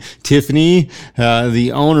in. Tiffany,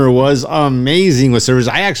 the owner, was amazing with service.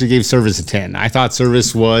 I actually gave service a 10. I thought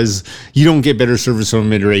service was, you don't get better service from a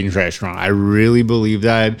mid-range restaurant. I really believe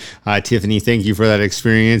that. Tiffany, thank you for that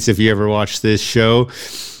experience if you ever watch this show.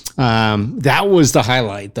 That was the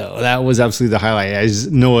highlight, though. That was absolutely the highlight.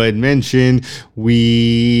 As Noah had mentioned,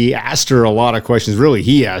 we asked her a lot of questions. Really,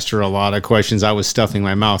 he asked her a lot of questions. I was stuffing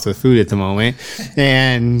my mouth with food at the moment.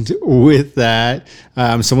 And with that,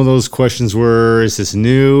 some of those questions were, is this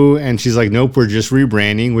new? And she's like, nope, we're just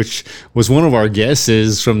rebranding, which was one of our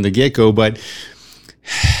guesses from the get-go. But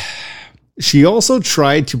she also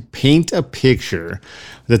tried to paint a picture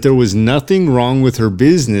that there was nothing wrong with her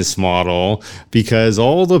business model because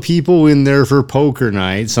all the people in there for poker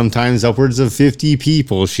night, sometimes upwards of 50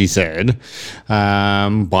 people, she said,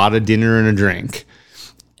 bought a dinner and a drink.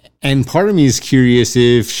 And part of me is curious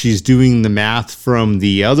if she's doing the math from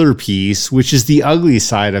the other piece, which is the ugly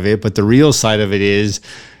side of it, but the real side of it is,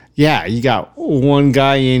 yeah, you got one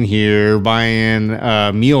guy in here buying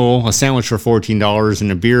a meal, a sandwich for $14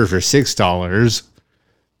 and a beer for $6.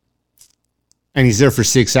 And he's there for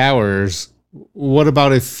 6 hours. What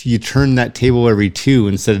about if you turn that table every 2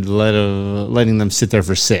 instead of letting them sit there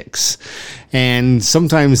for 6? And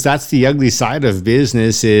sometimes that's the ugly side of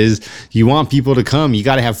business is you want people to come. You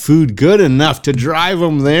got to have food good enough to drive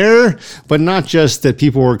them there, but not just that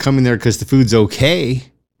people were coming there because the food's okay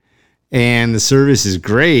and the service is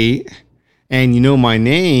great and you know my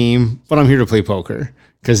name, but I'm here to play poker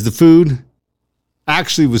because the food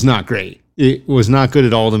actually was not great. It was not good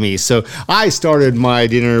at all to me. So I started my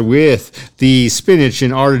dinner with the spinach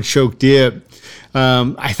and artichoke dip.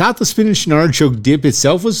 I thought the spinach and artichoke dip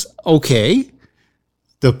itself was okay.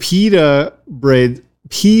 The pita bread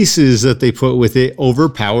pieces that they put with it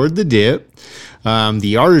overpowered the dip.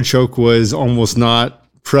 The artichoke was almost not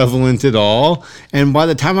prevalent at all. And by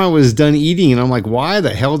the time I was done eating, and I'm like, why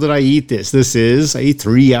the hell did I eat this? I ate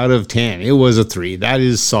 3 out of 10. It was a 3. That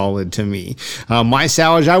is solid to me. My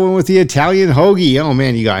sandwich, I went with the Italian hoagie. Oh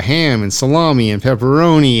man, you got ham and salami and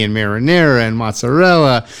pepperoni and marinara and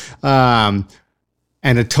mozzarella.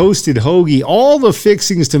 And a toasted hoagie, all the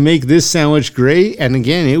fixings to make this sandwich great. And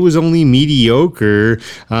again, it was only mediocre.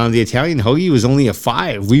 The Italian hoagie was only a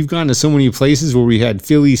 5. We've gone to so many places where we had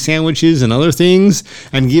Philly sandwiches and other things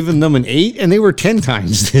and given them an 8, and they were 10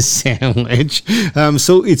 times this sandwich.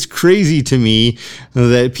 So it's crazy to me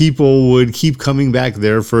that people would keep coming back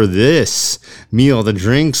there for this meal. The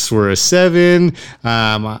drinks were a 7.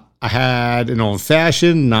 I had an old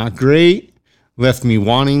fashioned, not great. Left me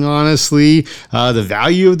wanting, honestly. The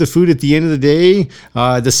value of the food at the end of the day,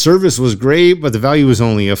 the service was great, but the value was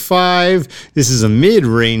only a 5. This is a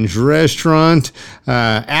mid-range restaurant.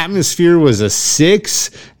 Atmosphere was a 6.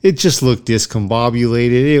 It just looked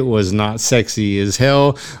discombobulated. It was not sexy as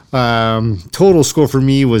hell. Total score for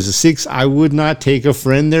me was a 6. I would not take a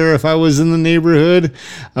friend there if I was in the neighborhood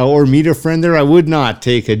or meet a friend there. I would not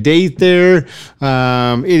take a date there.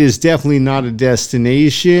 It is definitely not a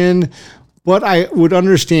destination. But I would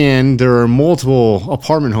understand there are multiple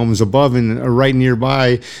apartment homes above and right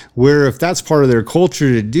nearby where if that's part of their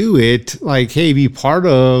culture to do it, like, hey, be part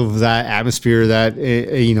of that atmosphere, that,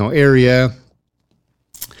 area.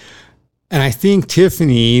 And I think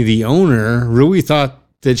Tiffany, the owner, really thought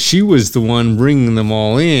that she was the one bringing them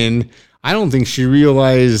all in. I don't think she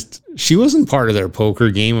realized she wasn't part of their poker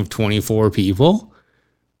game of 24 people.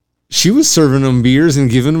 She was serving them beers and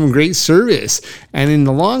giving them great service. And in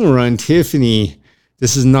the long run, Tiffany,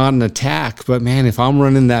 this is not an attack, but man, if I'm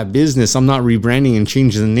running that business, I'm not rebranding and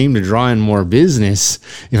changing the name to draw in more business.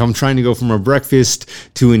 If I'm trying to go from a breakfast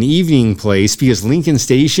to an evening place, because Lincoln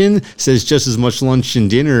Station says just as much lunch and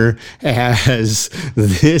dinner as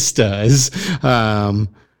this does.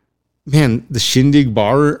 Man, the Shindig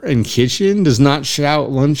Bar and Kitchen does not shout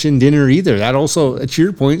lunch and dinner either. That also, to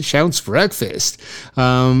your point, shouts breakfast.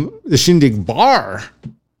 The Shindig Bar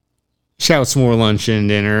shouts more lunch and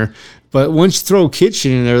dinner. But once you throw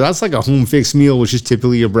kitchen in there, that's like a home fixed meal, which is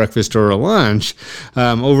typically a breakfast or a lunch.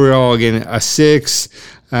 Overall, again, a 6.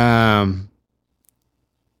 I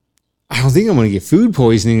don't think I'm going to get food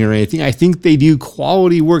poisoning or anything. I think they do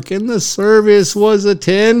quality work, and the service was a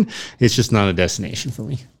 10. It's just not a destination for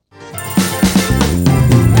me.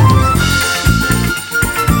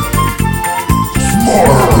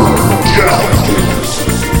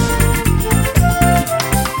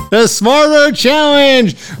 The Smarter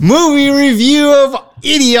Challenge movie review of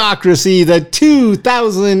Idiocracy, the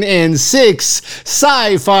 2006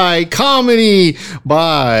 sci-fi comedy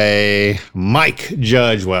by Mike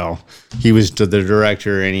Judge. Well, he was the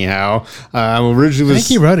director anyhow. Originally, I think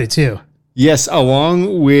he wrote it too. Yes,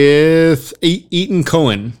 along with Eaton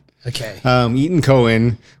Cohen. Okay. Eaton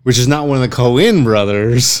Cohen, which is not one of the Cohen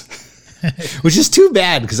brothers, which is too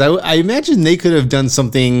bad because I imagine they could have done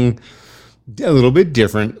something a little bit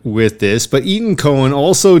different with this, but Ethan Coen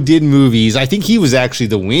also did movies. I think he was actually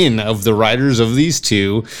the win of the writers of these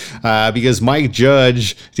two, because Mike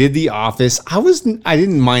Judge did The Office. I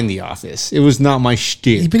didn't mind The Office. It was not my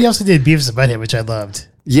shtick. But he also did Beavis and Butthead, which I loved.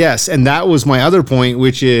 Yes, and that was my other point,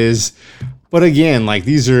 which is, but again, like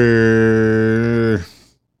these are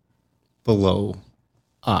below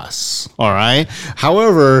us. All right.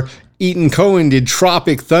 However, Ethan Coen did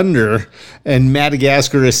Tropic Thunder and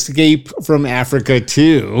Madagascar Escape from Africa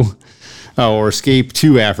 2. Or Escape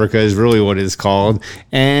to Africa is really what it's called.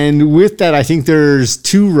 And with that, I think there's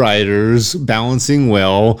two writers balancing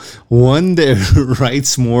well. One that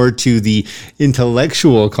writes more to the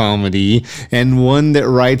intellectual comedy and one that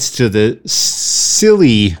writes to the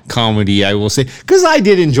silly comedy, I will say. Because I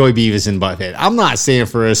did enjoy Beavis and Butthead. I'm not saying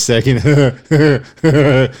for a second,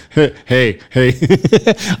 hey.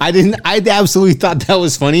 I absolutely thought that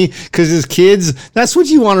was funny because as kids, that's what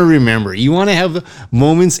you want to remember. You want to have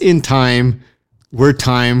moments in time where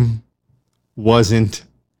time wasn't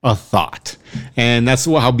a thought. And that's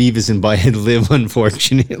how Beavis and Butthead live,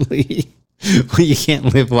 unfortunately. Well, you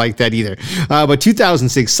can't live like that either. But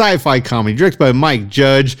 2006 sci-fi comedy directed by Mike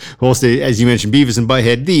Judge, who also, as you mentioned, Beavis and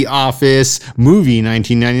Butthead, The Office, movie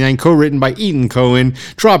 1999, co-written by Ethan Coen,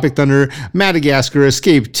 Tropic Thunder, Madagascar,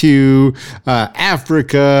 Escape to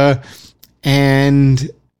Africa,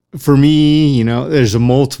 and for me, there's a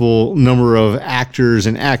multiple number of actors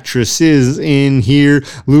and actresses in here.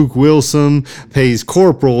 Luke Wilson plays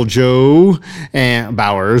Corporal Joe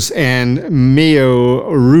Bowers, and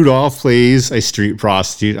Mayo Rudolph plays a street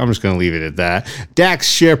prostitute. I'm just going to leave it at that. Dax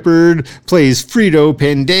Shepard plays Frito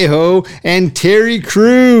Pendejo, and Terry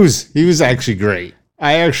Crews. He was actually great.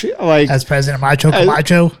 I actually like as President Macho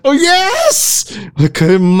Camacho. Oh yes,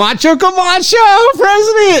 Macho Camacho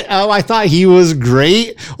president. Oh, I thought he was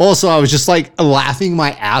great. Also, I was just like laughing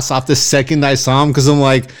my ass off the second I saw him because I'm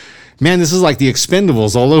like, man, this is like the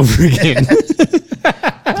Expendables all over again.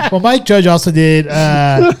 Well, Mike Judge also did.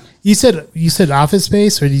 You said Office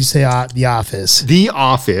Space, or did you say The Office? The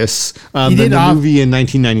Office. The movie in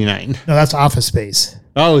 1999. No, that's Office Space.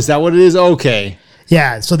 Oh, is that what it is? Okay.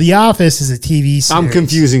 Yeah, so The Office is a TV series. I'm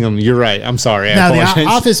confusing them. You're right. I'm sorry. Now, The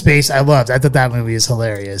Office Space, I loved. I thought that movie is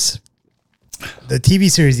hilarious. The TV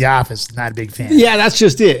series The Office, not a big fan. Yeah, that's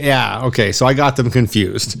just it. Yeah, okay. So I got them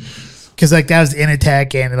confused. Because that was the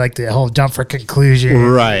Initech and the whole jump for conclusion.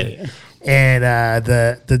 Right. And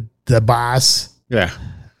the boss. Yeah.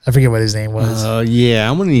 I forget what his name was. Yeah,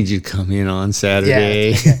 I'm going to need you to come in on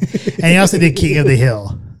Saturday. Yeah, okay. And he also did King of the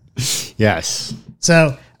Hill. Yes.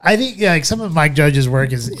 So I think some of Mike Judge's work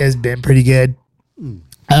has been pretty good.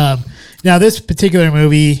 Now this particular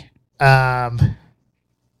movie, the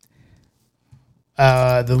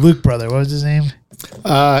Luke brother, what was his name?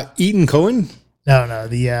 Ethan Coen? No,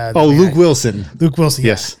 Luke Wilson. Luke Wilson.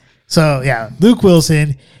 Yes. Yeah. So yeah, Luke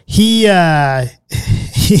Wilson. He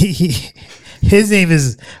his name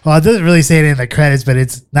is, well, it doesn't really say it in the credits, but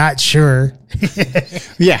it's not sure.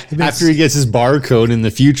 Yeah, after he gets his barcode in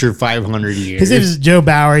the future 500 years. His name is Joe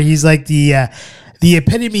Bauer. He's like the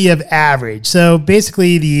epitome of average. So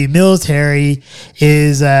basically the military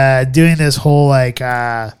is doing this whole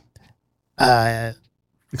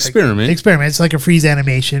experiment. It's like a freeze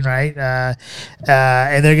animation, right? And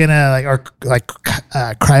they're gonna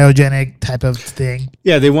cryogenic type of thing.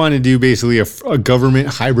 Yeah, they want to do basically a government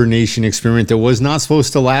hibernation experiment that was not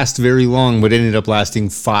supposed to last very long, but ended up lasting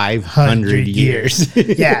 500 years.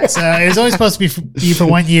 Yeah, so it was only supposed to be for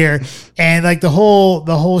 1 year, and the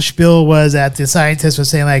whole spiel was that the scientists were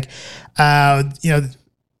saying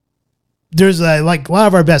there's a lot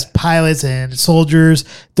of our best pilots and soldiers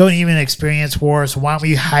don't even experience war. So why don't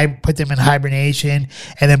we put them in hibernation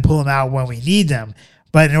and then pull them out when we need them?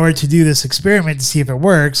 But in order to do this experiment to see if it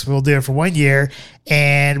works, we'll do it for 1 year.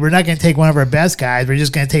 And we're not going to take one of our best guys. We're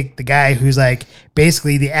just going to take the guy who's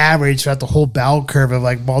basically the average throughout the whole bell curve of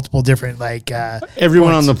everyone points on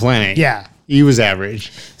the planet. Yeah. He was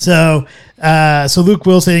average. So Luke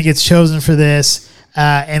Wilson gets chosen for this.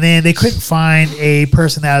 And then they couldn't find a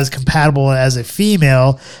person that was compatible as a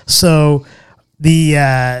female. So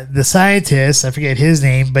the scientist, I forget his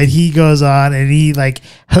name, but he goes on and he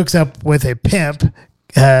hooks up with a pimp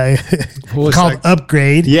called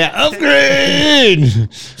Upgrade. Yeah, Upgrade.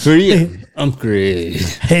 Who are you? Upgrade.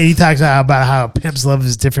 Hey, he talks about how a pimp's love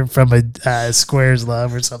is different from a square's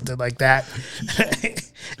love or something like that.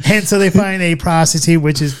 And so they find a prostitute,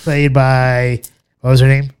 which is played by, what was her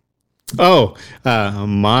name? Mayo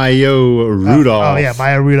Rudolph.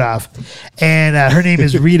 Maya Rudolph. And her name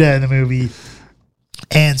is Rita in the movie.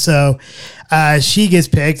 And so she gets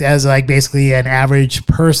picked as basically an average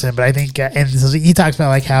person. But I think, and so he talks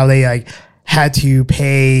about how they had to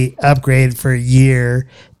pay upgrade for a year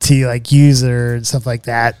to like use her and stuff like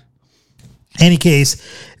that. Any case,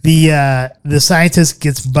 the scientist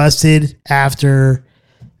gets busted after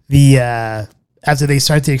they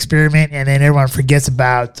start the experiment, and then everyone forgets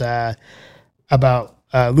about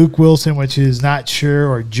Luke Wilson, which is not sure,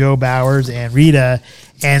 or Joe Bowers and Rita,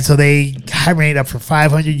 and so they hibernate up for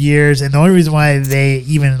 500 years. And the only reason why they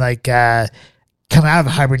even like come out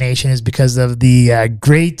of hibernation is because of the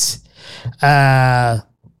great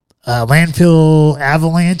landfill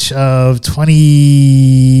avalanche of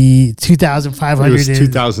 2,500. It was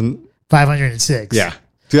 2,506. Yeah.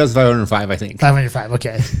 2,505, I think. 505,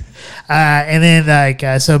 okay. And then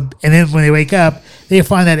when they wake up, they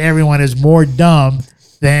find that everyone is more dumb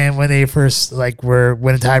than when they first went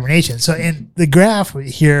into hibernation. So in the graph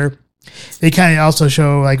here, they kind of also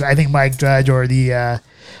show I think Mike Drudge or the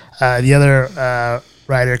other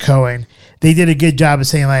writer Cohen, they did a good job of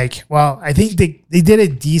saying I think they did a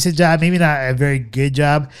decent job, maybe not a very good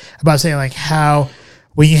job, about saying how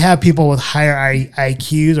when you have people with higher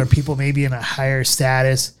IQs or people maybe in a higher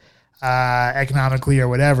status economically or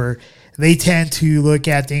whatever, they tend to look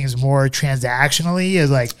at things more transactionally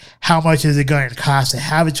as how much is it going to cost to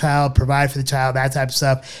have a child, provide for the child, that type of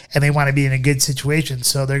stuff. And they want to be in a good situation.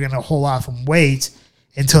 So they're going to hold off and wait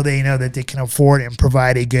until they know that they can afford and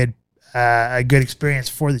provide a good experience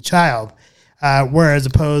for the child. Whereas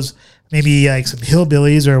opposed maybe some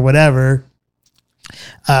hillbillies or whatever,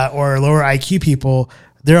 or lower IQ people,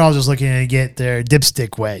 they're all just looking to get their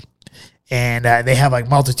dipstick wet. And they have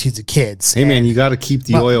multitudes of kids. Hey man, you got to keep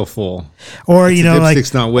the oil full. Or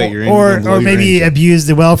dipstick's not wet. Or maybe abuse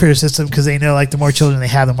the welfare system because they know the more children they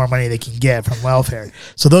have, the more money they can get from welfare.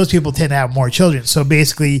 So those people tend to have more children. So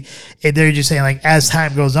basically, they're just saying as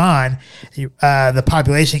time goes on, the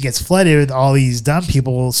population gets flooded with all these dumb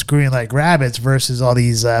people screwing like rabbits versus all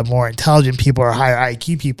these more intelligent people or higher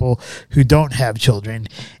IQ people who don't have children.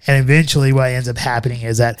 And eventually, what ends up happening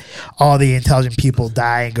is that all the intelligent people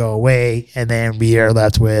die and go away. And then we are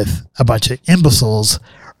left with a bunch of imbeciles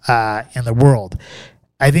in the world.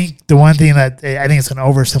 I think the one thing that I think it's an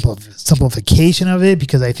oversimplification of it,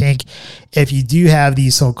 because I think if you do have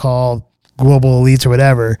these so-called global elites or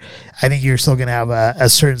whatever, I think you're still going to have a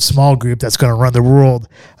certain small group that's going to run the world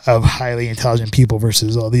of highly intelligent people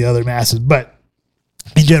versus all the other masses. But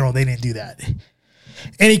in general, they didn't do that.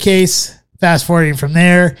 Any case, fast forwarding from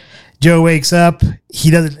there, Joe wakes up. He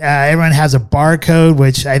doesn't. Everyone has a barcode,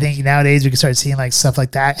 which I think nowadays we can start seeing stuff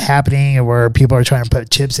like that happening, where people are trying to put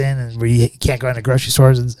chips in, and where you can't go into grocery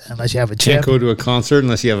stores unless you have a chip. Can't go to a concert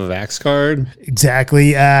unless you have a Vax card.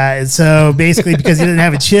 Exactly. And so basically, because he doesn't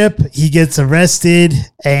have a chip, he gets arrested,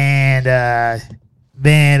 and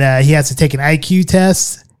then he has to take an IQ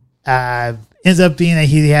test. Ends up being that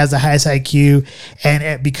he has the highest IQ,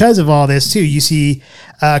 and because of all this too, you see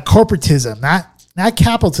corporatism, not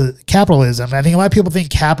capitalism. I think a lot of people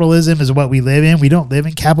think capitalism is what we live in. We don't live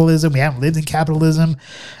in capitalism. We haven't lived in capitalism,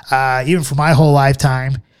 even for my whole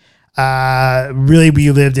lifetime.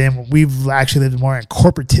 We've actually lived more in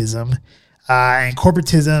corporatism. And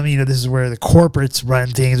corporatism, this is where the corporates run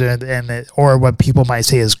things, or what people might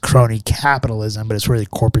say is crony capitalism, but it's really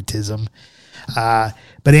corporatism.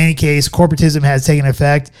 But in any case, corporatism has taken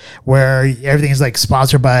effect where everything is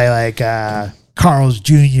sponsored by Carl's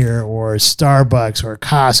Jr. or Starbucks or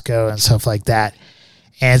Costco and stuff like that.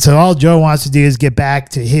 And so all Joe wants to do is get back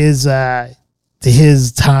to his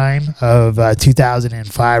time of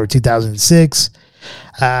 2005 or 2006.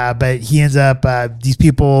 But he ends up, these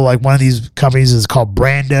people, one of these companies is called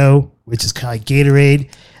Brando, which is kind of like Gatorade.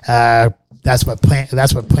 That's what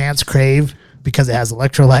plants crave, because it has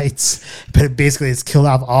electrolytes, but it basically it's killed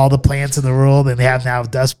off all the plants in the world, and they have now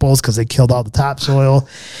dust bowls because they killed all the topsoil.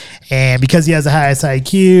 And because he has the highest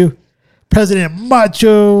IQ, President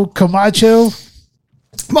Macho Camacho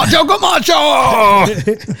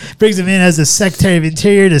brings him in as the Secretary of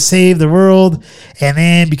Interior to save the world. And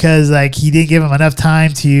then because he didn't give him enough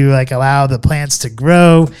time to allow the plants to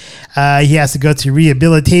grow, he has to go through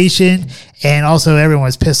rehabilitation. And also everyone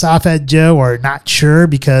was pissed off at Joe, or not sure,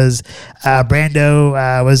 because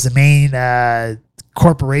Brando was the main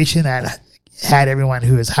corporation that had everyone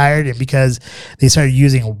who was hired, and because they started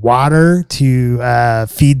using water to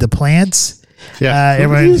feed the plants. Yeah,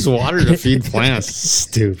 everyone uses water to feed plants.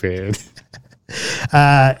 Stupid.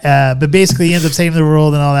 But basically, he ends up saving the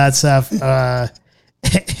world and all that stuff.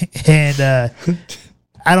 And I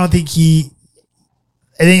don't think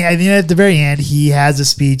I think at the very end, he has a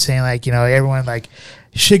speech saying everyone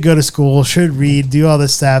should go to school, should read, do all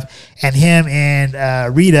this stuff. And him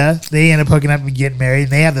and Rita, they end up hooking up and getting married.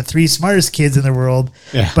 And they have the three smartest kids in the world.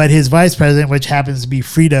 Yeah. But his vice president, which happens to be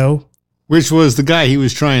Frito, which was the guy he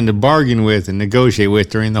was trying to bargain with and negotiate with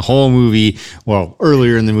during the whole movie. Well,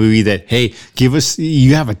 earlier in the movie that, hey,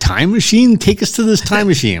 you have a time machine? Take us to this time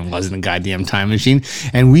machine. It wasn't a goddamn time machine.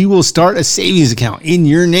 And we will start a savings account in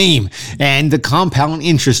your name. And the compound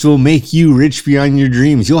interest will make you rich beyond your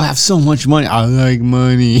dreams. You'll have so much money. I like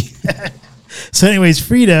money. So anyways,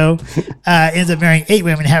 Frito ends up marrying 8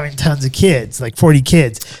 women, having tons of kids, like 40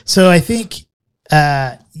 kids. So I think...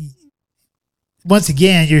 once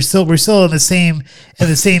again, we're still in the same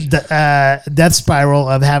death spiral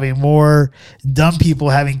of having more dumb people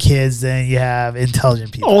having kids than you have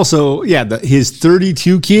intelligent people. Also, yeah, his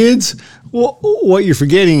 32 kids. Well, what you're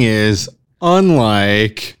forgetting is,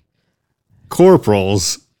 unlike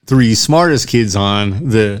Corporal's 3 smartest kids on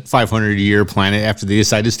the 500-year planet after they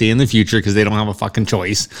decide to stay in the future because they don't have a fucking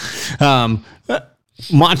choice.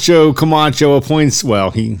 Macho Camacho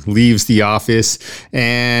he leaves the office,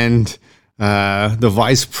 and the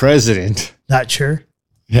vice president. Not sure.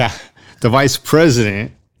 Yeah. The vice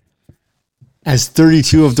president has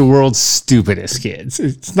 32 of the world's stupidest kids.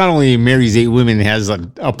 It's not only marries 8 women and has a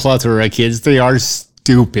plethora of kids, they are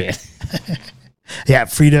stupid. Yeah.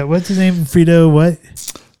 Frito. What's his name? Frito what?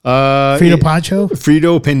 Frito Pancho?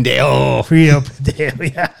 Frito Pendejo. Frito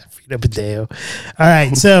Pendejo. Yeah. Frito Pendejo. All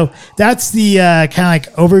right. So that's the kind of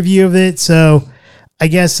like overview of it. So I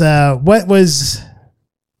guess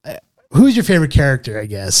who's your favorite character, I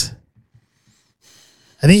guess?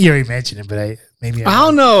 I think you already mentioned it, but I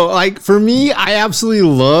don't know. Like, for me, I absolutely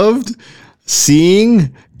loved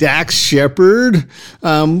seeing Dax Shepard,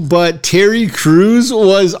 but Terry Crews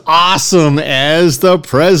was awesome as the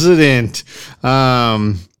president.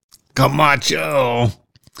 Camacho.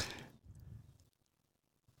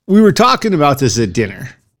 We were talking about this at dinner.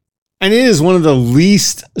 And it is one of the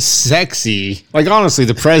least sexy, like honestly,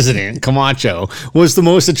 the president, Camacho, was the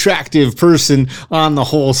most attractive person on the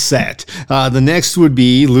whole set. The next would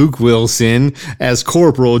be Luke Wilson as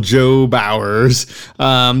Corporal Joe Bowers.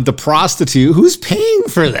 The prostitute, who's paying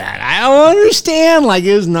for that? I don't understand. Like,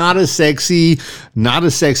 it's not a sexy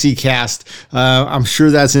cast. I'm sure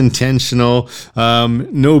that's intentional.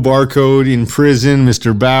 No barcode in prison,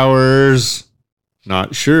 Mr. Bowers.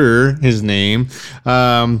 Not sure his name.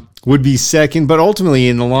 Would be second, but ultimately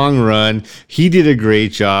in the long run, he did a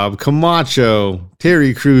great job. Camacho,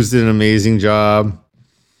 Terry Crews did an amazing job.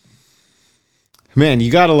 Man,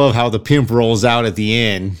 you got to love how the pimp rolls out at the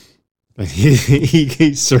end.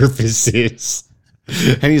 He surfaces.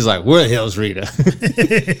 And he's like, where the hell's Rita?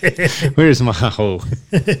 Where's my hoe?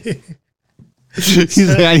 He's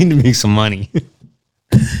like, I need to make some money.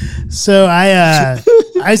 So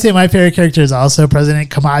I say my favorite character is also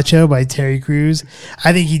President Camacho by Terry Crews.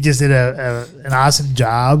 I think he just did an awesome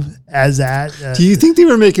job as that. Do you think they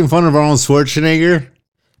were making fun of Arnold Schwarzenegger?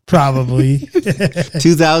 Probably.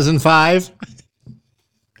 2005?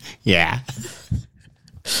 Yeah.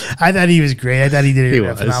 I thought he was great. I thought he did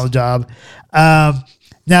a phenomenal job. Now,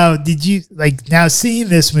 now seeing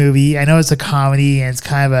this movie, I know it's a comedy and it's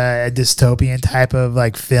kind of a dystopian type of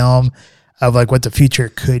like film of like what the future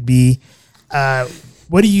could be.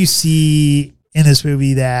 What do you see in this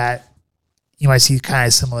movie that you might see kind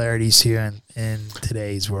of similarities to in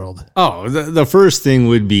today's world? Oh, the first thing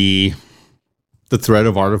would be the threat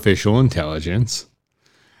of artificial intelligence.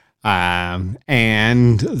 And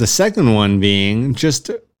the second one being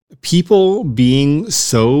just people being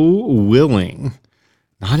so willing,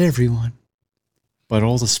 not everyone, but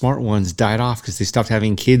all the smart ones died off because they stopped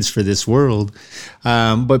having kids for this world.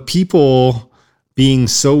 But people being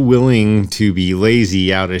so willing to be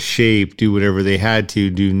lazy, out of shape, do whatever they had to,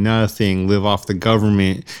 do nothing, live off the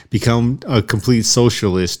government, become a complete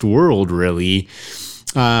socialist world, really,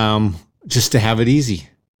 just to have it easy.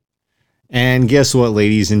 And guess what,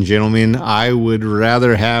 ladies and gentlemen? I would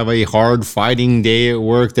rather have a hard fighting day at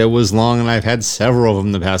work that was long, and I've had several of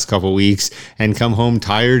them the past couple weeks, and come home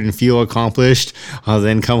tired and feel accomplished,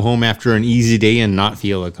 than come home after an easy day and not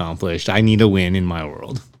feel accomplished. I need a win in my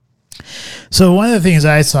world. So one of the things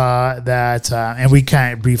I saw that, and we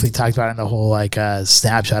kind of briefly talked about in the whole like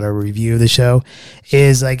snapshot or review of the show,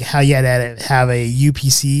 is like how you had to have a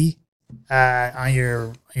UPC on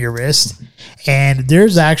your wrist. And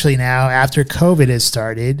there's actually now, after COVID has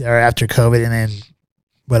started, or after COVID and then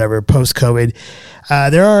whatever, post-COVID,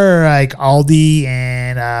 there are like Aldi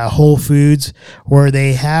and Whole Foods where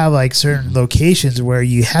they have like certain locations where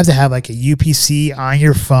you have to have like a UPC on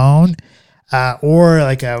your phone or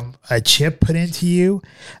like a chip put into you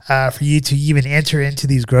for you to even enter into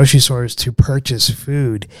these grocery stores to purchase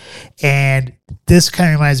food. And this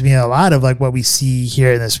kind of reminds me a lot of like what we see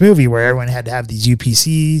here in this movie where everyone had to have these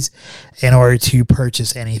UPCs in order to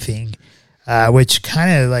purchase anything. which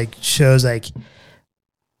kind of like shows like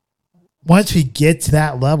once we get to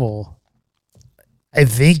that level, I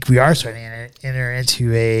think we are starting to enter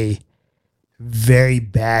into a very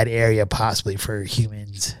bad area possibly for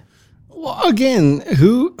humans. Well, again,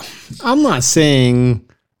 I'm not saying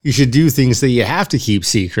you should do things that you have to keep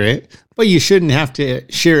secret, but you shouldn't have to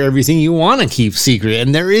share everything you want to keep secret.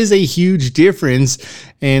 And there is a huge difference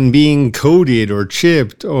in being coded or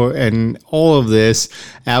chipped, and all of this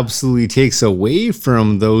absolutely takes away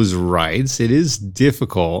from those rights. It is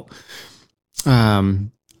difficult.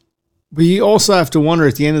 But you also have to wonder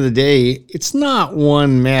at the end of the day, it's not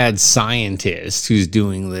one mad scientist who's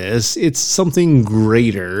doing this. It's something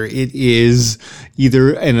greater. It is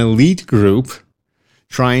either an elite group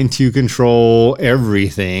trying to control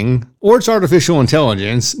everything, or it's artificial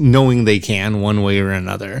intelligence knowing they can one way or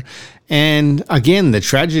another. And again, the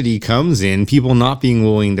tragedy comes in people not being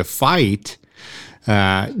willing to fight,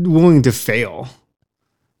 willing to fail,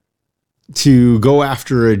 to go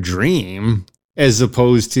after a dream, as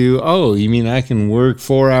opposed to, oh, you mean I can work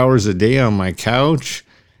 4 hours a day on my couch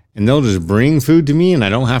and they'll just bring food to me and I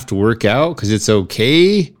don't have to work out because it's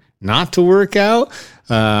okay not to work out?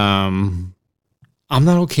 I'm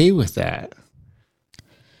not okay with that.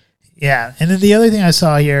 Yeah. And then the other thing I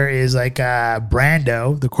saw here is like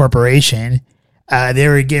Brando, the corporation, they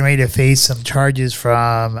were getting ready to face some charges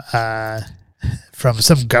from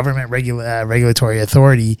some government regulatory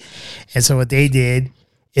authority. And so what they did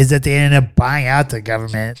is that they ended up buying out the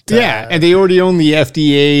government. And they already own the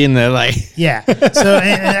FDA and the like. Yeah. So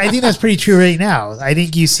and I think that's pretty true right now. I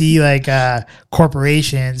think you see like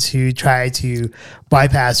corporations who try to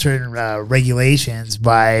bypass certain regulations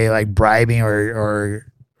by like bribing or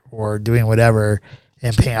doing whatever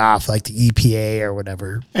and paying off like the EPA or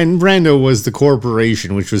whatever. And Brando was the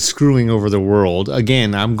corporation which was screwing over the world.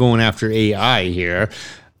 Again, I'm going after AI here.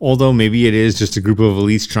 Although maybe it is just a group of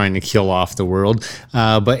elites trying to kill off the world,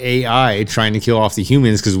 but AI trying to kill off the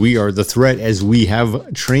humans because we are the threat as we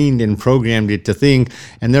have trained and programmed it to think,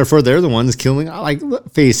 and therefore they're the ones killing. Like,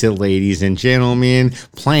 face it, ladies and gentlemen,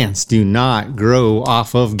 plants do not grow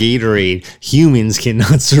off of Gatorade. Humans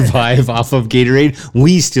cannot survive off of Gatorade.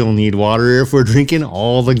 We still need water if we're drinking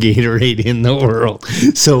all the Gatorade in the world.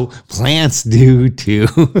 So plants do too.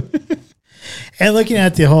 And looking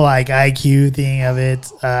at the whole like IQ thing of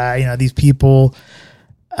it, these people,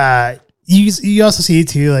 you also see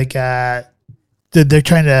too, like they're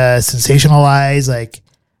trying to sensationalize like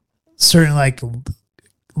certain like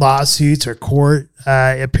lawsuits or court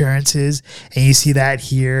appearances, and you see that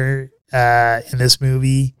here in this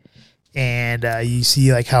movie, and you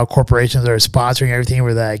see like how corporations are sponsoring everything.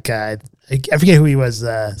 Where like I forget who he was,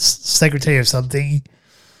 secretary of something.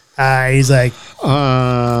 He's like,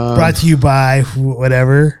 brought to you by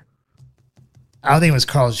whatever. I don't think it was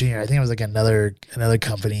Carl's Jr. I think it was like another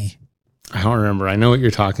company. I don't remember. I know what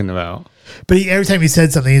you're talking about. But every time he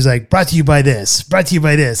said something, he's like, brought to you by this, brought to you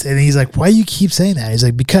by this. And he's like, why do you keep saying that? He's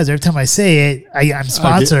like, because every time I say it, I'm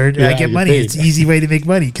sponsored. I get money. It's an easy way to make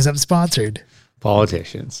money because I'm sponsored.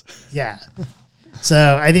 Politicians. Yeah.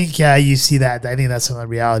 So I think, you see that. I think that's some of the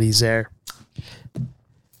realities there.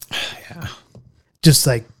 Yeah. Just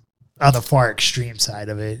like, on the far extreme side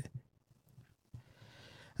of it.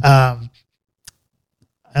 I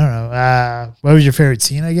don't know. What was your favorite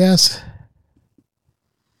scene, I guess?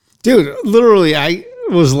 Dude, literally, I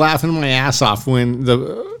was laughing my ass off when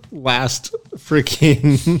the last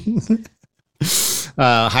freaking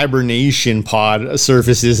hibernation pod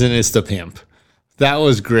surfaces and it's the pimp. That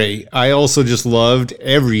was great. I also just loved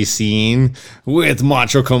every scene with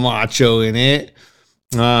Macho Camacho in it.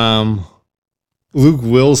 Luke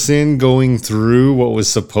Wilson going through what was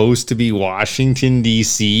supposed to be Washington,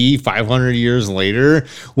 D.C. 500 years later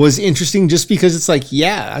was interesting just because it's like,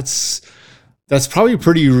 yeah, that's probably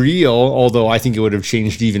pretty real, although I think it would have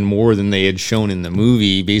changed even more than they had shown in the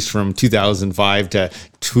movie based from 2005 to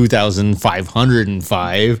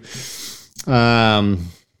 2505.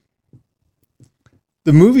 The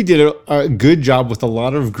movie did a good job with a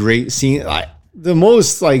lot of great scenes. The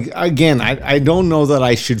most, like, again, I don't know that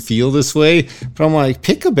I should feel this way, but I'm like,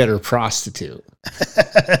 pick a better prostitute.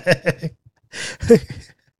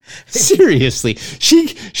 Seriously,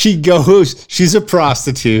 she goes, she's a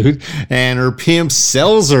prostitute, and her pimp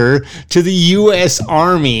sells her to the U.S.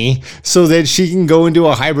 Army so that she can go into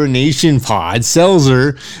a hibernation pod, sells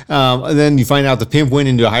her, and then you find out the pimp went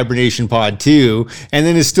into a hibernation pod too, and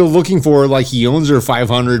then is still looking for her like he owns her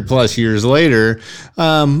 500 plus years later.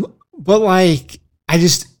 But like, I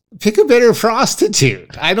just pick a better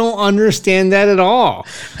prostitute. I don't understand that at all.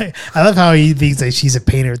 I love how he thinks that she's a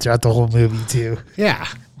painter throughout the whole movie too. Yeah.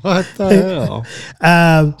 What the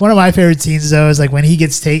hell? One of my favorite scenes though is like when he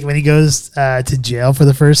goes to jail for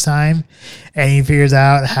the first time, and he figures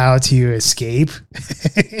out how to escape.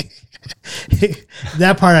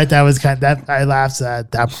 That part I thought was I laughed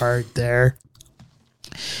at that part there.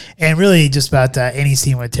 And really, just about any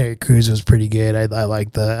scene with Terry Crews was pretty good. I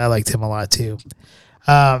liked him a lot too.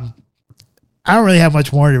 I don't really have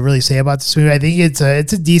much more to really say about this movie. I think it's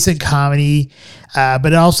a decent comedy,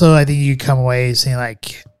 but also I think you come away saying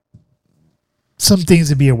like some things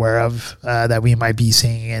to be aware of that we might be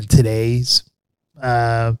seeing in today's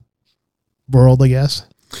world, I guess.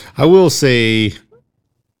 I will say,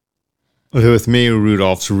 with Maya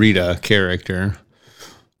Rudolph's Rita character,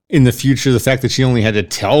 in the future, the fact that she only had to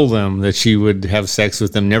tell them that she would have sex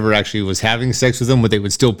with them, never actually was having sex with them, but they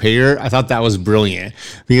would still pay her. I thought that was brilliant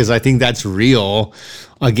because I think that's real.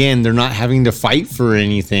 Again, they're not having to fight for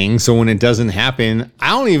anything. So when it doesn't happen, I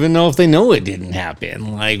don't even know if they know it didn't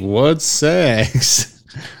happen. Like, what's sex?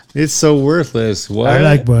 It's so worthless. What? I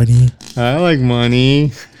like money. I like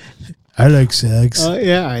money. I like sex.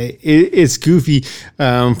 Yeah, it's goofy.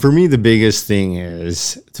 For me, the biggest thing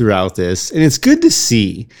is throughout this, and it's good to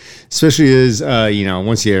see, especially as,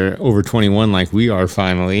 once you're over 21, like we are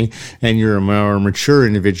finally, and you're a more mature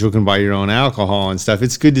individual, can buy your own alcohol and stuff.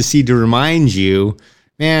 It's good to see, to remind you,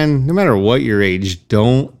 man, no matter what your age,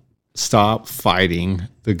 don't stop fighting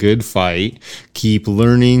the good fight. Keep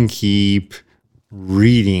learning, keep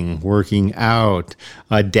reading, working out,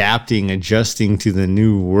 adapting, adjusting to the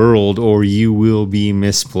new world, or you will be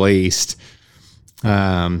misplaced.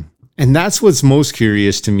 And that's what's most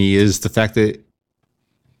curious to me is the fact that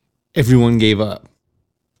everyone gave up.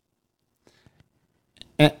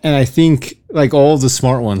 And I think like all the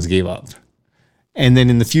smart ones gave up. And then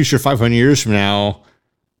in the future, 500 years from now,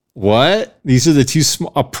 what? These are the two,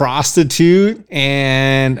 a prostitute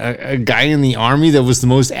and a guy in the army that was the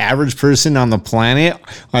most average person on the planet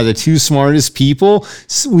are the two smartest people.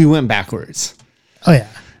 So we went backwards. Oh, yeah.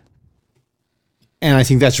 And I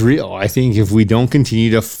think that's real. I think if we don't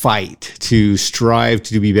continue to fight, to strive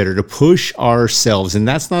to be better, to push ourselves, and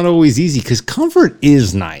that's not always easy because comfort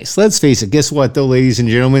is nice. Let's face it. Guess what, though, ladies and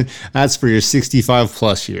gentlemen? That's for your 65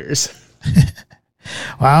 plus years.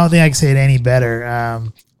 Well, I don't think I can say it any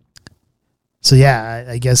better. So yeah,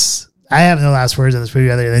 I guess I have no last words on this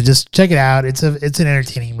movie other than just check it out. It's an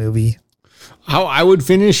entertaining movie. How I would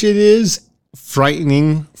finish it is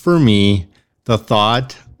frightening for me, the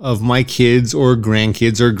thought of my kids or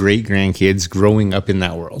grandkids or great grandkids growing up in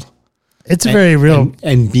that world. It's a very real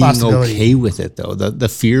and being okay with it though. The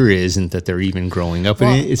fear isn't that they're even growing up in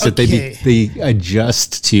it. It's that they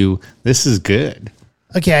adjust to this is good.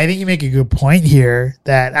 Okay, I think you make a good point here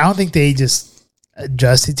that I don't think they just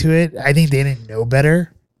adjusted to it. I think they didn't know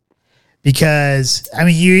better because I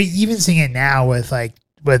mean you're even seeing it now with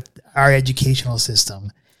our educational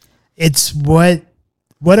system. It's what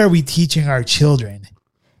are we teaching our children?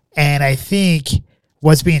 And I think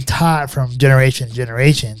what's being taught from generation to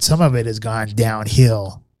generation, some of it has gone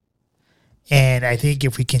downhill. And I think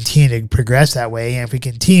if we continue to progress that way, and if we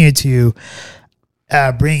continue to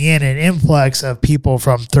bring in an influx of people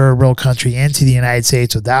from third world country into the United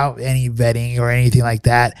States without any vetting or anything like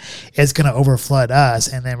that, it's going to overflood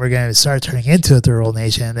us. And then we're going to start turning into a third world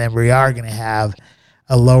nation. And then we are going to have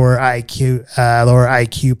a lower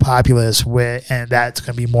IQ populace and that's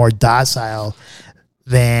going to be more docile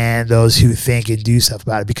than those who think and do stuff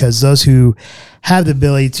about it. Because those who have the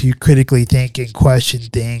ability to critically think and question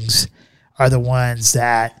things are the ones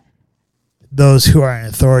that those who are in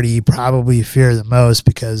authority probably fear the most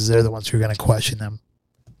because they're the ones who are going to question them.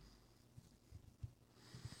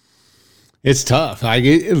 It's tough.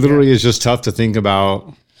 It literally is just tough to think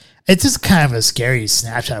about. It's just kind of a scary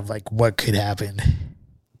snapshot of like what could happen.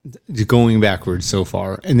 Going backwards so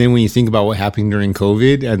far. And then when you think about what happened during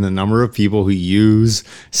COVID and the number of people who use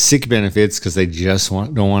sick benefits because they just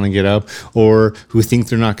don't want to get up, or who think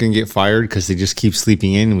they're not going to get fired because they just keep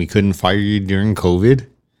sleeping in and we couldn't fire you during COVID.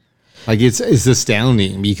 Like it's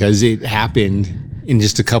astounding because it happened in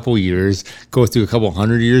just a couple years. Go through a couple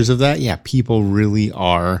 100 years of that. Yeah, people really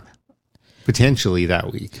are potentially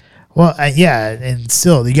that weak. Well, yeah, and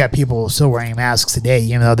still you got people still wearing masks today,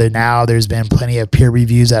 even though there's been plenty of peer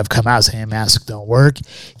reviews that have come out saying masks don't work.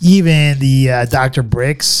 Even the Dr.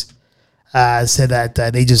 Bricks said that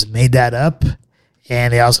they just made that up,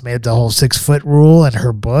 and they also made up the whole 6-foot rule in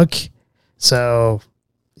her book. So,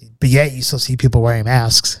 but yet you still see people wearing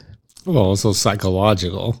masks. Well, also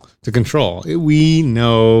psychological to control. We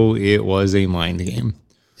know it was a mind game.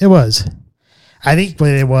 It was. I think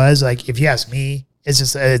what it was, like, if you ask me, it's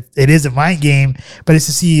just it is a mind game, but it's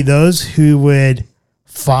to see those who would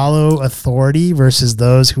follow authority versus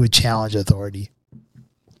those who would challenge authority.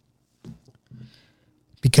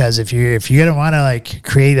 Because if you're gonna want to like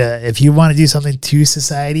if you want to do something to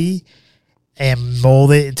society and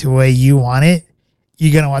mold it into the way you want it,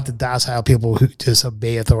 you're gonna want the docile people who just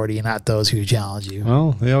obey authority and not those who challenge you.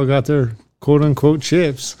 Well, they all got their quote unquote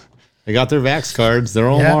chips. They got their Vax cards. They're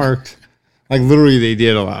all marked. Like literally, they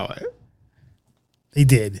did allow it. They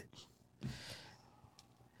did.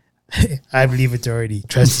 I believe authority.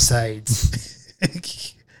 Trust the science.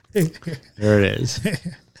 There it is.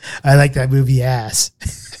 I like that movie Ass.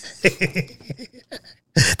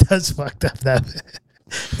 That's fucked up.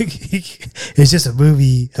 It's just a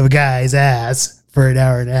movie of a guy's ass for an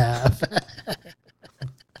hour and a half.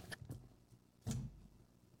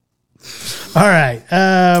 All right.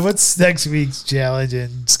 What's next week's challenge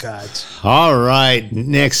in Scotch? All right.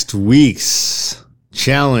 Next week's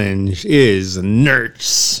challenge is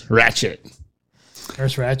Nurse Ratchet.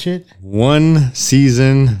 Nurse Ratchet? 1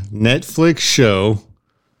 season Netflix show.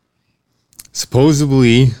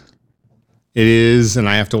 Supposedly it is, and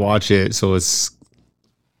I have to watch it. So I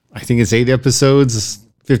think it's 8 episodes,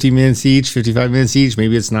 50 minutes each, 55 minutes each.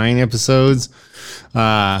 Maybe it's 9 episodes.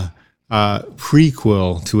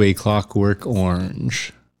 Prequel to A Clockwork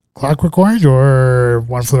Orange. Clockwork Orange or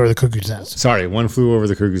One Flew Over the Cuckoo's Nest? Sorry, One Flew Over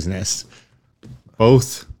the Cuckoo's Nest.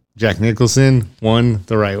 Both Jack Nicholson, one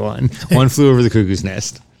the right one. One Flew Over the Cuckoo's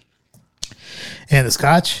Nest. And the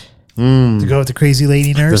Scotch? To go with the crazy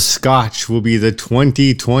lady nurse? The Scotch will be the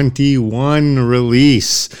 2021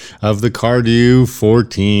 release of the Cardew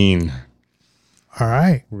 14. All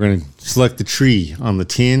right. We're going to select the tree on the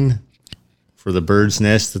tin for the bird's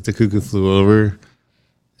nest that the cuckoo flew over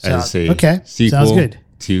as a sequel Sounds good.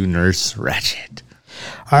 to Nurse Ratchet.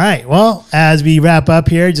 All right. Well, as we wrap up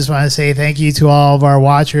here, just want to say thank you to all of our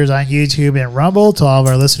watchers on YouTube and Rumble, to all of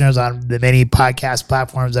our listeners on the many podcast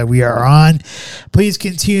platforms that we are on. Please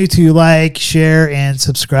continue to like, share, and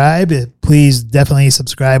subscribe. Please definitely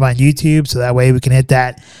subscribe on YouTube so that way we can hit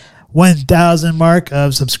that 1,000 mark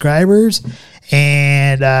of subscribers.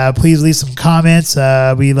 And please leave some comments.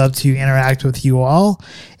 We love to interact with you all.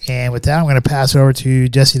 And with that, I'm going to pass it over to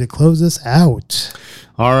Jesse to close us out.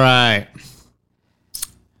 All right.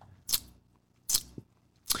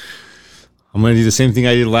 I'm going to do the same thing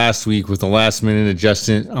I did last week with the last minute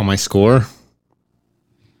adjustment on my score.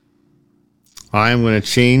 I'm going to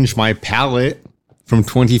change my palette from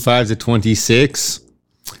 25 to 26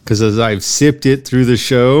 because as I've sipped it through the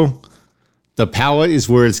show, the palette is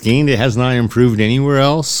where it's gained. It has not improved anywhere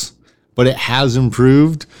else, but it has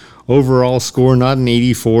improved. Overall score, not an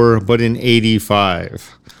 84, but an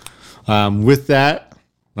 85. With that,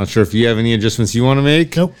 not sure if you have any adjustments you want to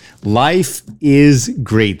make. Nope. Life is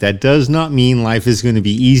great. That does not mean life is going to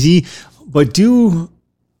be easy, but do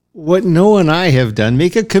what Noah and I have done.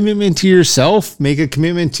 Make a commitment to yourself, make a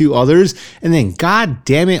commitment to others, and then, God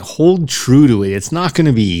damn it, hold true to it. It's not going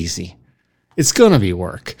to be easy. It's going to be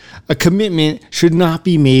work. A commitment should not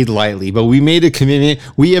be made lightly, but we made a commitment.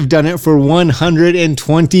 We have done it for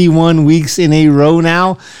 121 weeks in a row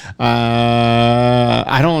now.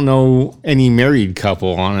 I don't know any married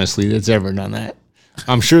couple, honestly, that's ever done that.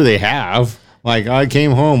 I'm sure they have. Like, I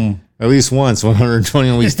came home at least once,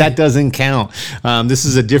 121 weeks. That doesn't count. This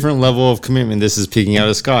is a different level of commitment. This is picking out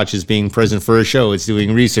a Scotch. It's being present for a show. It's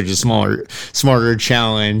doing research, a smarter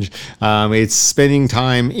challenge. It's spending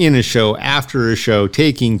time in a show, after a show,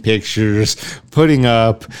 taking pictures, putting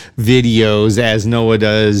up videos as Noah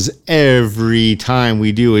does every time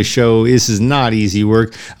we do a show. This is not easy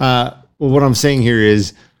work. What I'm saying here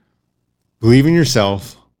is believe in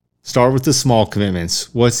yourself. Start with the small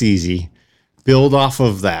commitments. What's easy? Build off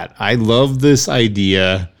of that. I love this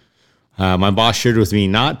idea. My boss shared with me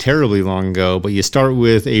not terribly long ago, but you start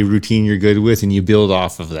with a routine you're good with and you build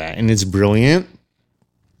off of that. And it's brilliant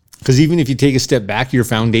because even if you take a step back, your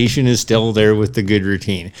foundation is still there with the good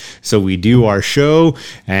routine. So we do our show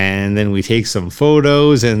and then we take some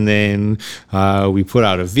photos and then we put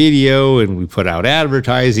out a video and we put out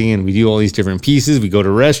advertising and we do all these different pieces. We go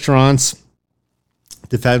to restaurants.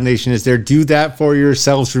 The foundation is there. Do that for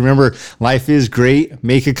yourselves. Remember, life is great.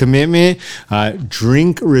 Make a commitment.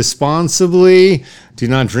 Drink responsibly. Do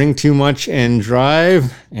not drink too much and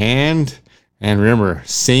drive. And remember,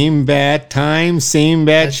 same bat time, same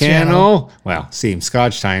bat channel. Well, same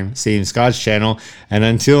Scotch time, same Scotch channel. And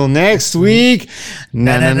until next week,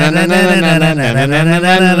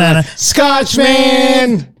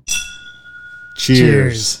 Scotchman.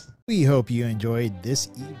 Cheers. We hope you enjoyed this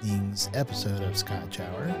evening's episode of Scotch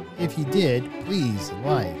Hour. If you did, please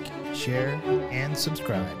like, share, and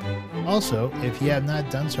subscribe. Also, if you have not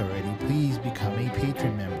done so already, please become a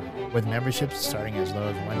patron member. with memberships starting as low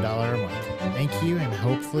as $1 a month. Thank you, and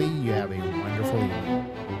hopefully you have a wonderful evening.